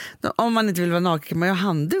sluta. Om man inte vill vara naken kan man ju ha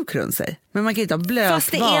handduk runt sig. Men man kan inte ha blöt baddräkt.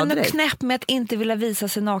 Fast det är något knäpp med att inte vilja visa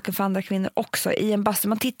sig naken för andra kvinnor också. I en bastu,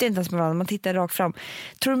 man tittar inte ens på varandra, man tittar rakt fram.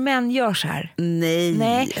 Tror du män gör så här?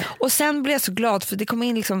 Nej. Och sen blev jag så glad för det kom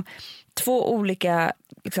in liksom 2 olika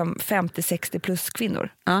liksom 50-60 plus kvinnor.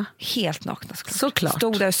 Helt nakna såklart.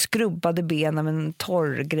 Stod där och skrubbade benen med en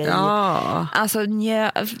torr grej. Alltså,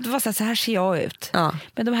 det var så här ser jag ut.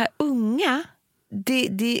 Men de här unga,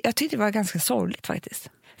 jag tyckte det var ganska sorgligt faktiskt.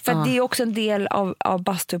 För det är också en del av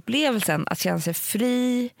bastuupplevelsen att känna sig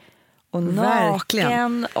fri och naken.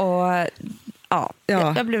 Verkligen. Och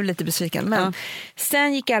jag blev lite besviken. Men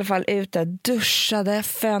sen gick jag i alla fall ut där, duschade,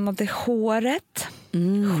 fönade håret.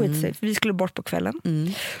 Skitsafe. Vi skulle bort på kvällen.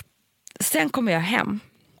 Sen kommer jag hem.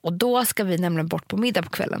 Och då ska vi nämligen bort på middag på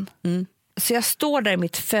kvällen. Så jag står där i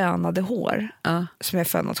mitt fönade hår. Som jag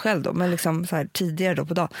fönat själv då. Men liksom så här tidigare då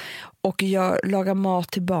på dagen. Och jag lagar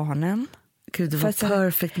mat till barnen. Gud, du var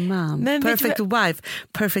perfect mom, perfect wife,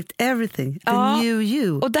 perfect everything, the new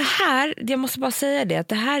you. Och det här, jag måste bara säga det, att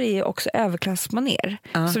det här är ju också överklassmaner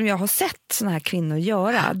som jag har sett såna här kvinnor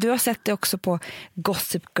göra. Du har sett det också på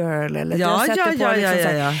Gossip Girl eller du har sett det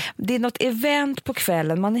på det är något event på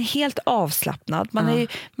kvällen, man är helt avslappnad,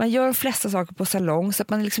 man gör de flesta saker på salong så att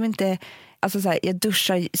man liksom inte, alltså så här, jag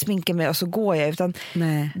duschar, sminkar mig och så går jag, utan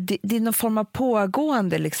det är någon form av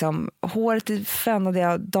pågående liksom. Håret fönade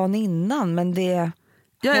jag dagen innan, men det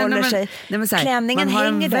håller sig. Klänningen man har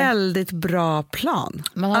hänger en väldigt bra plan.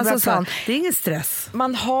 Man har bra plan. Det är ingen stress.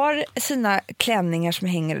 Man har sina klänningar som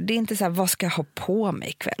hänger. Det är inte så här, vad ska jag ha på mig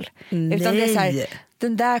ikväll? Utan det är så här,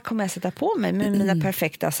 den där kommer jag sätta på mig med mina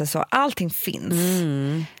perfekta accessoarer. Allting finns.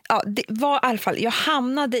 Ja, det var i alla fall, jag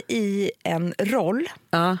hamnade i en roll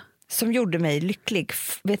som gjorde mig lycklig.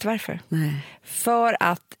 Vet du varför? Nej. För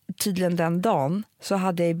att tydligen den dagen så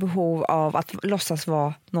hade jag behov av att låtsas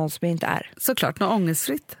vara någon som jag inte är. Såklart, något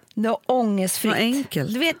ångestfritt. Något ångestfritt. Något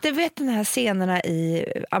enkelt. Du vet den här scenerna i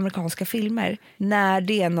amerikanska filmer när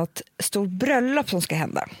det är något stort bröllop som ska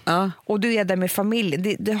hända. Ja. Och du är där med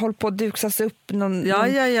familj. Det håller på att duksas upp någon Ja.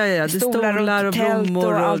 Det stolar och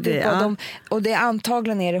blommor och allt det. Ja. Och det är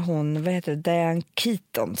antagligen är det hon, vad heter det, Diane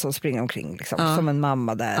Keaton som springer omkring liksom, som en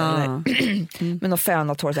mamma där. Ja. Med något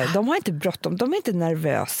fönat hår. De har inte bråttom, de är inte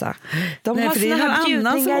nervösa. De Nej, har för det är såna någon här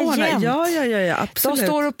annan som bjudningar ordnar. jämt. Ja, absolut. De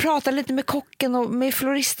står och pratar lite med kocken och med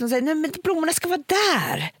floristen och säger, nej men blommorna ska vara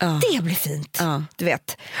där. Ja. Det blir fint. Ja. Du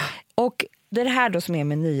vet. Och det är det här då som är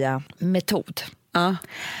min nya metod. Ja.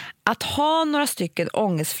 Att ha några stycken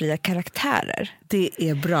ångestfria karaktärer. Det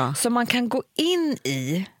är bra. Som man kan gå in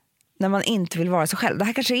i när man inte vill vara sig själv. Det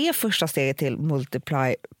här kanske är första steget till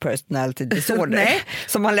multiply personality disorder. Nej.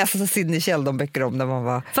 Som man läser Sidney Sheldon-böcker om när man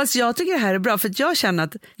var... Fast jag tycker det här är bra, för att jag känner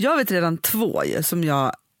att jag vet redan 2 som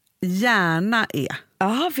jag gärna är.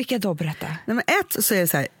 Ja, vilka då? Berätta. Nej, men 1 så är det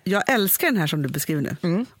så här, jag älskar den här som du beskriver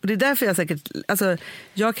nu. Och det är därför jag säkert, alltså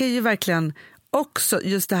jag kan ju verkligen också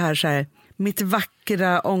just det här så här, mitt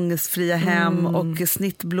vackra ångestfria hem och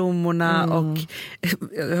snittblommorna och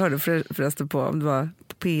jag hörde förresten på om det var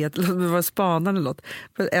på P1 eller om det var Spanaren eller något.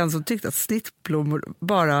 En som tyckte att snittblommor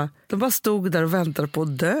bara stod där och väntade på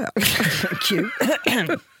att dö. Kul.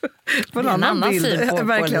 På en annan bild. syn på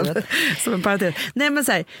Verkligen. livet. Som en parentes. Nej men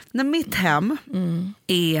så här, när mitt hem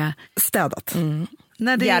är städat.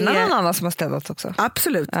 När det Gärna är... någon annan som har städat också.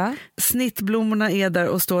 Absolut. Ja. Snittblommorna är där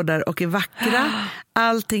och står där och är vackra.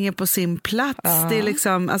 Allting är på sin plats. Det är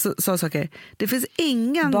liksom, alltså, så saker. Det finns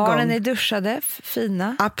ingen Barnen gång... är duschade,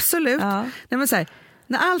 fina. Absolut. Ja. Nej, men så här,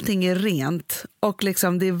 när allting är rent och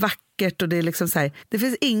liksom det är vackert och det är liksom så här, det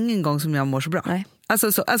finns ingen gång som jag mår så bra. Nej.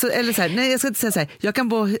 Eller så här, nej, jag ska inte säga så här,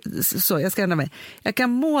 jag ska ändra mig. Jag kan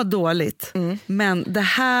må dåligt, men det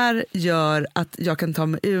här gör att jag kan ta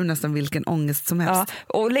mig ur nästan vilken ångest som helst.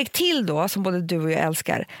 Ja. Och lägg till då, som både du och jag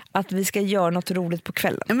älskar, att vi ska göra något roligt på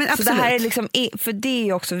kvällen. Ja, men så absolut. det här är liksom, för det är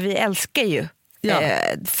ju också, vi älskar ju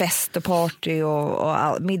fest och party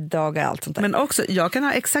och middagar och allt sånt där. Men också, jag kan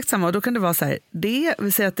ha exakt samma, och då kan det vara så här, det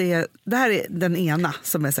vill säga att det här är den ena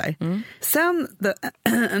som är så här. Sen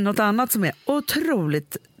något annat som är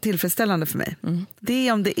otroligt tillfredsställande för mig, det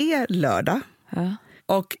är om det är lördag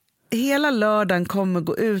och hela lördagen kommer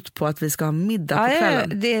gå ut på att vi ska ha middag på kvällen.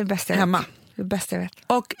 Ja, det är det bästa jag hemma. vet. Det bästa jag vet.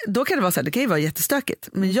 Och då kan det vara så här, det kan ju vara jättestökigt.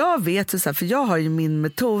 Men jag vet ju så här, för jag har ju min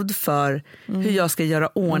metod för hur jag ska göra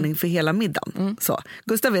ordning för hela middagen. Så.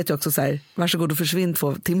 Gustav vet ju också så här, varsågod och försvinn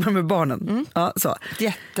 2 timmar med barnen. Ja, så.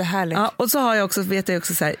 Jättehärligt. Ja, och så har jag också, vet jag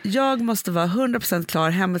också så här, jag måste vara 100% klar,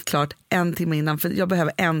 hemmet klart 1 timme innan, för jag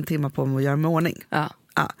behöver 1 timme på mig att göra mig ordning. Ja.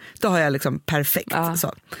 Ja, då har jag liksom perfekt.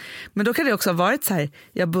 Så. Men då kan det också ha varit så här,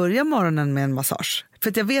 jag börjar morgonen med en massage. För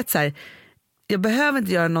att jag vet så här, jag behöver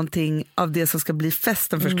inte göra någonting av det som ska bli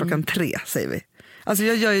festen först 3:00, säger vi. Alltså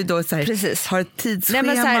jag gör ju då så här, precis. har ett tidsschema.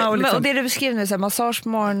 Nej, men så här, och, liksom... och det du beskriver nu, så här, massage på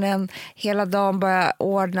morgonen, hela dagen bara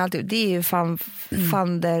ordna allt. Det är ju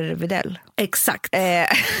van der Widell. Exakt.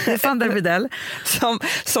 Van der Widell.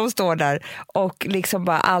 som står där och liksom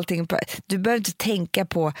bara allting. Du behöver inte tänka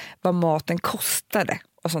på vad maten kostade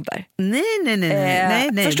och sånt där.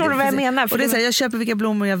 Nej. Förstår du vad jag menar? Och det är så här, jag köper vilka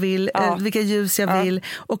blommor jag vill, vilka ljus jag vill.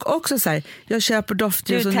 Och också så här, jag köper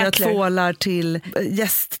doftljus och nya tvålar till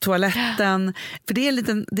gästtoaletten. För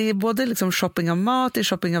det är både liksom shopping av mat, det är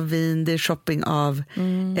shopping av vin, det är shopping av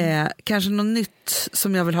kanske något nytt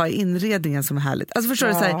som jag vill ha i inredningen som är härligt. Alltså förstår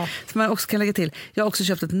du, så här, som man också kan lägga till. Jag har också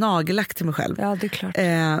köpt ett nagellack till mig själv. Ja, det är klart.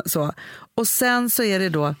 Så. Och sen så är det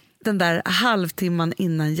då den där halvtimman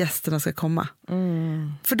innan gästerna ska komma.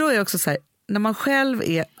 För då är det också så här, när man själv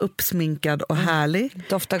är uppsminkad och härlig,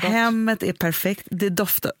 hemmet är perfekt, det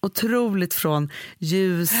doftar otroligt från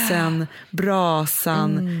ljusen,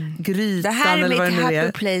 brasan, grytan. Det här är eller vad mitt det nu happy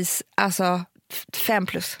är. place, alltså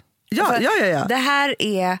 5+. Ja. Det här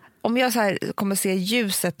är, om jag så här kommer se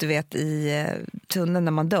ljuset, du vet, i tunneln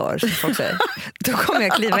när man dör, som folk säger, då kommer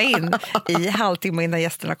jag kliva in i halvtimme innan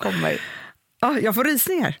gästerna kommer. Ja, jag får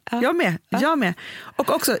rysningar. Jag med. Och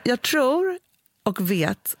också, jag tror och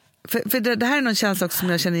vet, för det här är någon känsla också som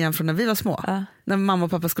jag känner igen från när vi var små. När mamma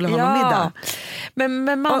och pappa skulle ha någon middag. Men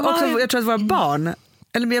mamma och också, jag tror att våra barn,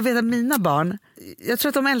 eller jag vet att mina barn, jag tror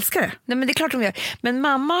att de älskar det. Nej, men det är klart de gör. Men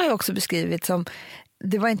mamma har ju också beskrivit som,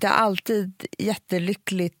 det var inte alltid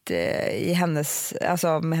jättelyckligt i hennes,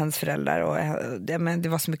 alltså med hennes föräldrar. Och, men det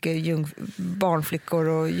var så mycket barnflickor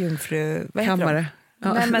och jungfru... Kammare.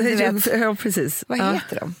 Ja. Nej, men du vet, ja, precis. vad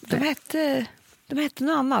heter de? De hette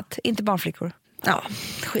något annat, inte barnflickor. Ja,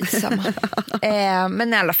 skitsamma.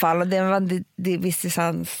 Men i alla fall, det visste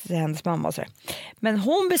hennes mamma och så där. Men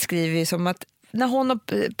hon beskriver ju som att när hon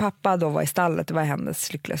och pappa då var i stallet, det var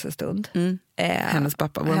hennes lyckligaste stund. Hennes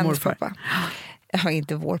pappa, vår morfar. Pappa. Ja,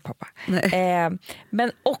 inte vår pappa.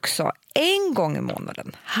 Men också en gång i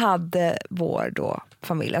månaden hade vår då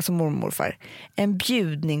familj, alltså mormor och morfar, en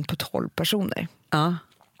bjudning på 12 personer. Ja.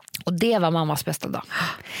 Och det var mammas bästa dag.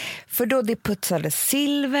 För då det putsades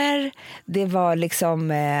silver, det var liksom,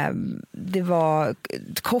 det var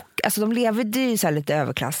kock, alltså de levde ju så här lite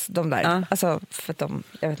överklass, de där. Ja. Alltså för att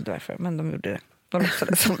jag vet inte varför, men de gjorde det. De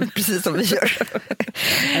precis som vi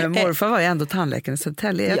gör. Morfar var ju ändå tandläkaren i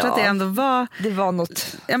Södertälje. Jag tror att det ändå var... Det var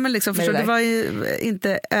något... Ja, men liksom, förstår, det var ju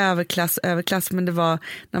inte överklass, men det var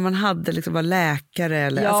när man hade liksom, var läkare.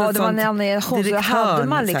 Eller, ja, alltså, det var en annan generation. Så hade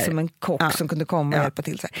man så liksom en kock som kunde komma och hjälpa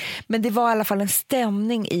till. Så här. Men det var i alla fall en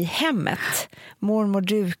stämning i hemmet. Mormor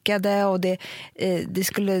dukade och det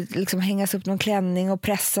skulle liksom hängas upp någon klänning och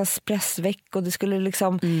pressas pressväck. Och det skulle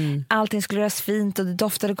liksom, allting skulle göras fint och det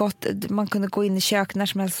doftade gott. Man kunde gå in i kök när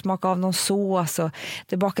som helst, smaka av någon sås och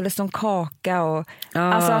det bakades någon kaka och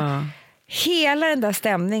alltså hela den där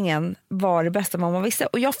stämningen var det bästa man visste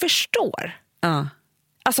och jag förstår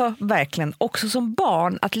alltså verkligen också som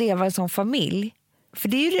barn att leva i en sån familj, för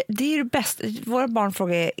det är ju det bästa. Våra barn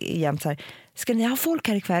frågar jämt så här: ska ni ha folk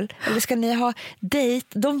här ikväll eller ska ni ha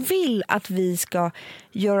dejt? De vill att vi ska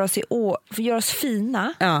göra oss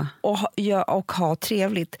fina och ha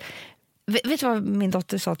trevligt. Vet du vad min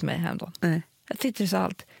dotter sa till mig häromdagen? Nej. Jag tyckte det så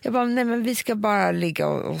allt. Jag bara, nej men vi ska bara ligga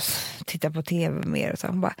och titta på tv mer. Och så.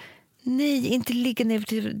 Hon bara, nej inte ligga ner på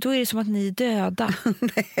tv. Då är det som att ni är döda.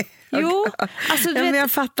 Nej. Jo, alltså du vet,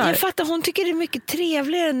 jag fattar. Hon tycker det är mycket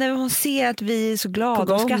trevligare när hon ser att vi är så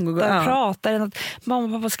glada och skrattar och pratar än att mamma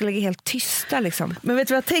och pappa ska ligga helt tysta liksom. Men vet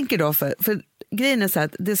du vad jag tänker då? För grejen är så här,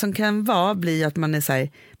 att det som kan bli att man är så här,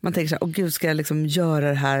 man tänker så här, åh gud ska jag liksom göra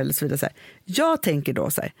det här eller så vidare. Så här. Jag tänker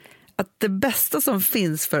då så här, att det bästa som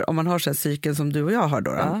finns för om man har sån cykeln som du och jag har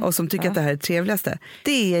då, och som tycker att det här är det trevligaste,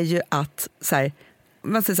 det är ju att så här,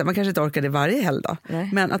 man säger så här, man kanske inte orkar det varje helg då,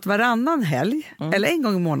 men att varannan helg eller en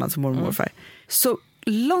gång i månaden som mormor och morfar, så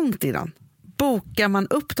långt innan bokar man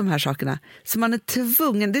upp de här sakerna så man är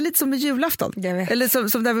tvungen, det är lite som med julafton eller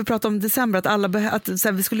som där vi pratade om december, att så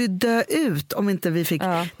här, vi skulle ju dö ut om inte vi fick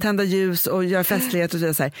tända ljus och göra festlighet och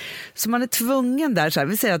så här. Så man är tvungen där, så här,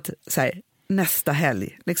 vi säger att så här, nästa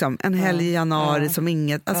helg, liksom, en helg i januari som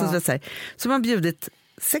inget, alltså så man bjudit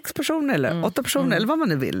 6 personer eller 8 personer eller vad man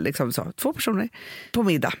nu vill, liksom så, 2 personer på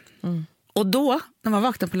middag. Och då, när man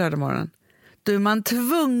vaknar på lördagmorgonen, då är man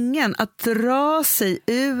tvungen att dra sig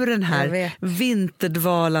ur den här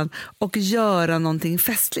vinterdvalan och göra någonting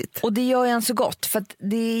festligt. Och det gör en så gott, för att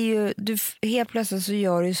det är ju, helt plötsligt så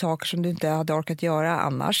gör du ju saker som du inte hade orkat göra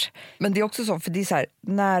annars. Men det är också så, för det är så här,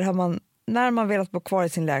 när man velat bo kvar i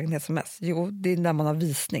sin lägenhet som mest? Jo, det är när man har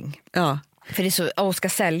visning. Ja. För det är så, och ska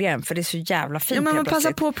sälja den, för det är så jävla fint. Ja, men man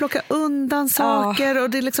passar på att plocka undan saker och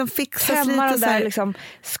det liksom fixas lite där, så här. Liksom,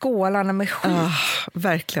 skålarna med skit.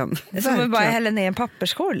 Verkligen. Som man bara häller ner en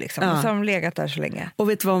papperskorg liksom, och så har de legat där så länge. Och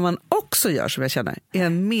vet du vad man också gör som jag känner? Är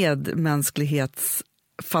en medmänsklighets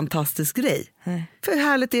fantastisk grej. För hur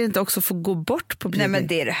härligt är det inte också att få gå bort på bjudning? Nej, men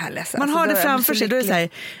det är det härligaste. Man har det framför sig. Då är det så här,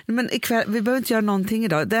 men ikväll, vi behöver inte göra någonting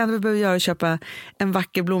idag. Det enda vi behöver göra är att köpa en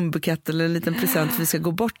vacker blombukett eller en liten present för vi ska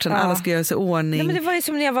gå bort sen. Alla ska göra sig i ordning. Nej, men det var ju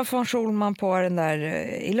som när jag var från Schulman på den där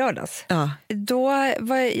i lördags. Då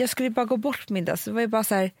jag skulle bara gå bort på middag. Så det var ju bara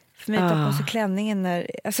så här, för mig att ta på sig klänningen.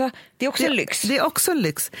 Alltså, det är också en lyx. Det är också en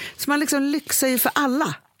lyx. Så man liksom lyxar ju för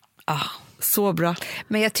alla. Så bra.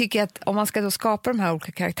 Men jag tycker att om man ska då skapa de här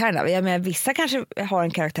olika karaktärerna, jag menar, vissa kanske har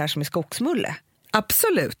en karaktär som är skogsmulle.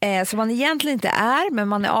 Absolut. Som man egentligen inte är, men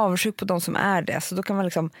man är avundsjuk på de som är det. Så då kan man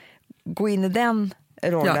liksom gå in i den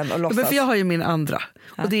rollen och låtsas. Men för jag har ju min andra.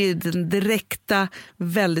 Och det är den direkta,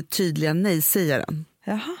 väldigt tydliga nej-sägaren.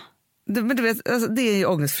 Jaha. Men du vet, alltså, det är ju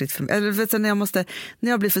ångestfritt för mig. Eller, vet, när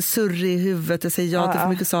jag blir för surrig i huvudet, jag säger ja till för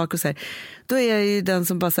mycket saker och så här, då är jag ju den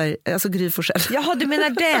som bara säger, alltså Gry Forssell. Jaha, du menar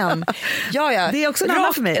den. Ja. Det är också en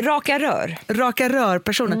annan för mig. Raka rör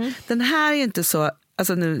personen. Den här är ju inte så,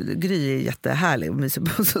 alltså nu, Gry är jättehärlig och mysig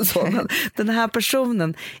och så, men den här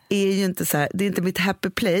personen är ju inte så här, det är inte mitt happy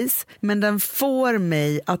place, men den får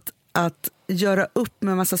mig att göra upp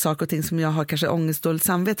med en massa saker och ting som jag har kanske ångestdåligt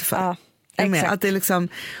samvete för. Att det är liksom,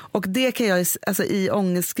 och det kan jag alltså, i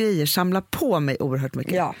ångestgrejer samla på mig oerhört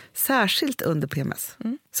mycket. Särskilt under PMS.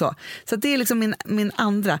 Så det är liksom min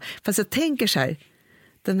andra. Fast jag tänker så här,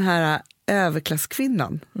 den här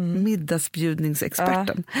överklasskvinnan,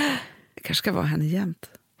 middagsbjudningsexperten, det kanske ska vara henne jämt.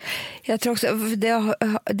 Jag tror också,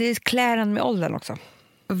 det är klären med åldern också.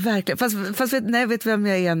 Verkligen. Fast vet vem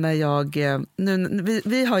jag är när jag...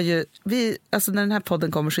 Vi har ju... Alltså när den här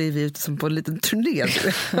podden kommer så är vi ute som på en liten turné.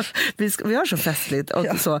 vi har så festligt och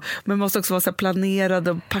så. Men måste också vara så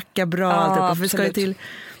planerade och packa bra. Typ.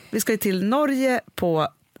 Vi ska ju till Norge på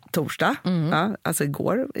torsdag, alltså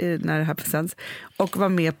igår när det här presents, och var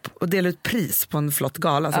med och dela ut pris på en flott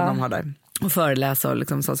gala som de har där. Och föreläsa och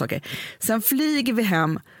liksom sådana saker. Sen flyger vi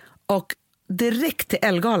hem och direkt till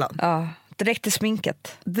Elgalan. Ja. Direkt till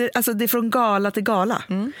sminket. Det är från gala till gala.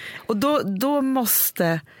 Och då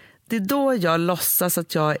måste... Det är då jag låtsas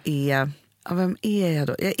att jag är... Ja, vem är jag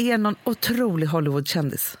då? Jag är någon otrolig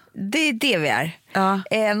Hollywood-kändis. Det är det vi är. Ja.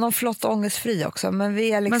 Någon flott ångestfri också. Men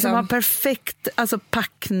vi är liksom... Men som har perfekt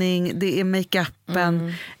packning, det är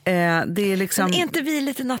make-upen. Det är liksom... Men är inte vi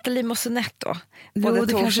lite Nathalie Moussinett då? Både jo,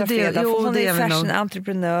 torsdag och fredag. Hon är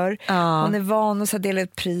fashion-entreprenör. Ja. Hon är van att dela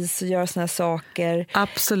ut pris och göra såna här saker.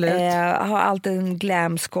 Absolut. Har alltid en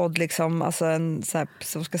glamskåd liksom, alltså en så här,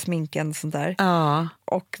 som ska sminka en och sånt där. Ja.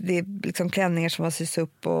 Och det är liksom klänningar som har sys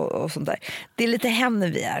upp och sånt där. Det är lite henne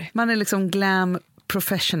vi är. Man är liksom glam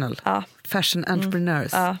professional. Ja. Fashion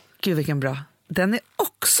entrepreneurs. Ja. Gud vilken bra. Den är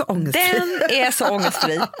också ångestfri. Den är så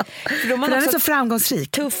ångestfri. För den är så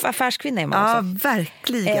framgångsrik. Tuff affärskvinna är man också. Ja,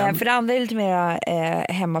 verkligen. För det andra är lite mer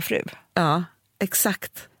hemmafru. Ja,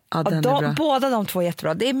 exakt. Ja, den är bra. Båda de två är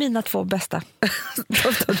jättebra. Det är mina två bästa.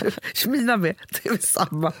 Mina med. Det är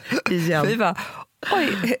samma igen. Vi bara,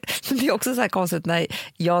 oj. Det är också så här konstigt när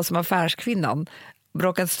jag som affärskvinnan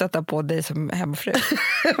råkat stöta på dig som hemmafru.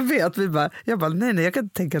 Jag vet, jag bara, nej, jag kan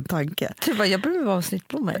inte tänka en tanke. Du bara, jag behöver vara en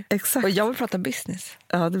snittblommor. Exakt. Och jag vill prata business.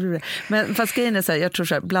 Ja, det blir det. Men fast grejen är så här, jag tror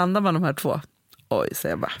så här, blandar man de här två, oj,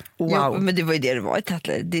 säger jag bara, wow. Jo, men det var ju det var i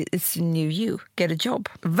Tatler. It's a new you, get a job.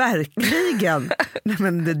 Verkligen. Nej,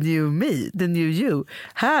 men the new me, the new you.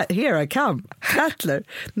 Here I come. Tatler.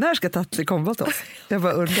 När ska Tatler komma till oss? Jag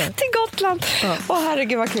bara undrar. Till Gotland. Ja.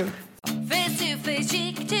 Herregud vad kul. Face to face,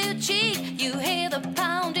 cheek to cheek, you hear the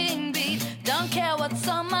pounding beat. Don't care what's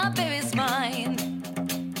on my baby's mind.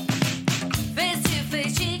 Face to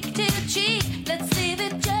face, cheek to cheek, let's leave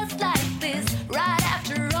it just like this. Right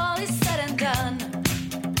after all is said and done.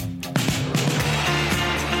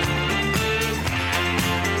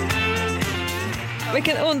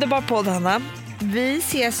 Vilken underbar podd, Hanna. Vi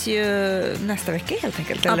ses ju nästa vecka helt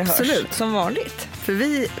enkelt. Eller absolut. Hörs, som vanligt. För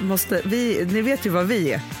ni vet ju vad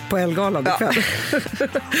vi är på Elgalan ikväll.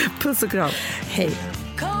 Puss och kram. Hej.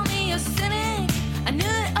 Call me a cynic, I knew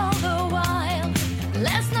it all the while.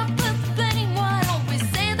 Let's not put blame, why don't we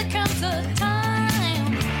say there comes a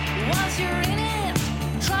time. Once you're in it,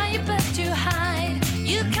 try your best to hide.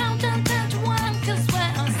 You count down 10 to 1, 'cause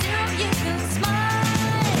when on zero you can smile.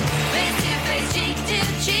 Face to face, cheek to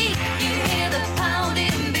cheek, you hear the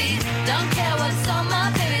pounding beat. Don't care what's on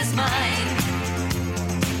my baby's mind.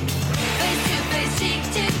 Face to face, cheek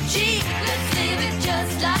to cheek, let's leave it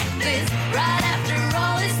just like this. Right after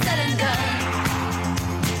all is said and done.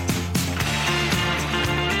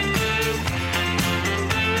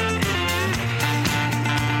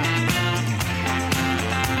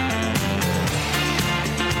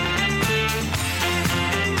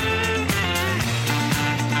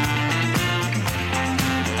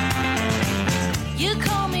 You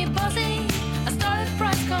call me bossy, I started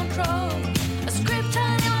price control. A script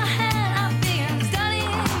tied in my head, I've been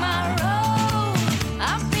studying my role.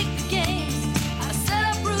 I pick the games, I set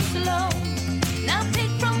up rules alone. Now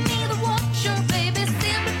take from me the watch, your baby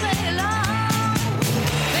still be played along.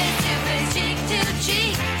 Face to face, cheek to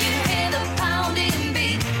cheek, you hear the pounding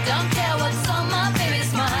beat. Don't care what's on my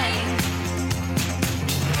baby's mind.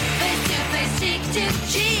 Face to face, cheek to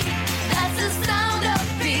cheek, that's the sound of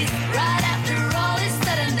peace. Right after all is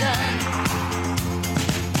said and done.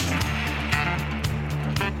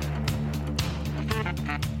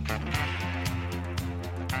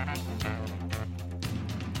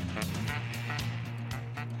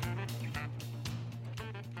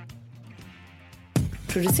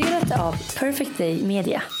 Producerat av Perfect Day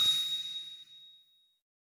Media.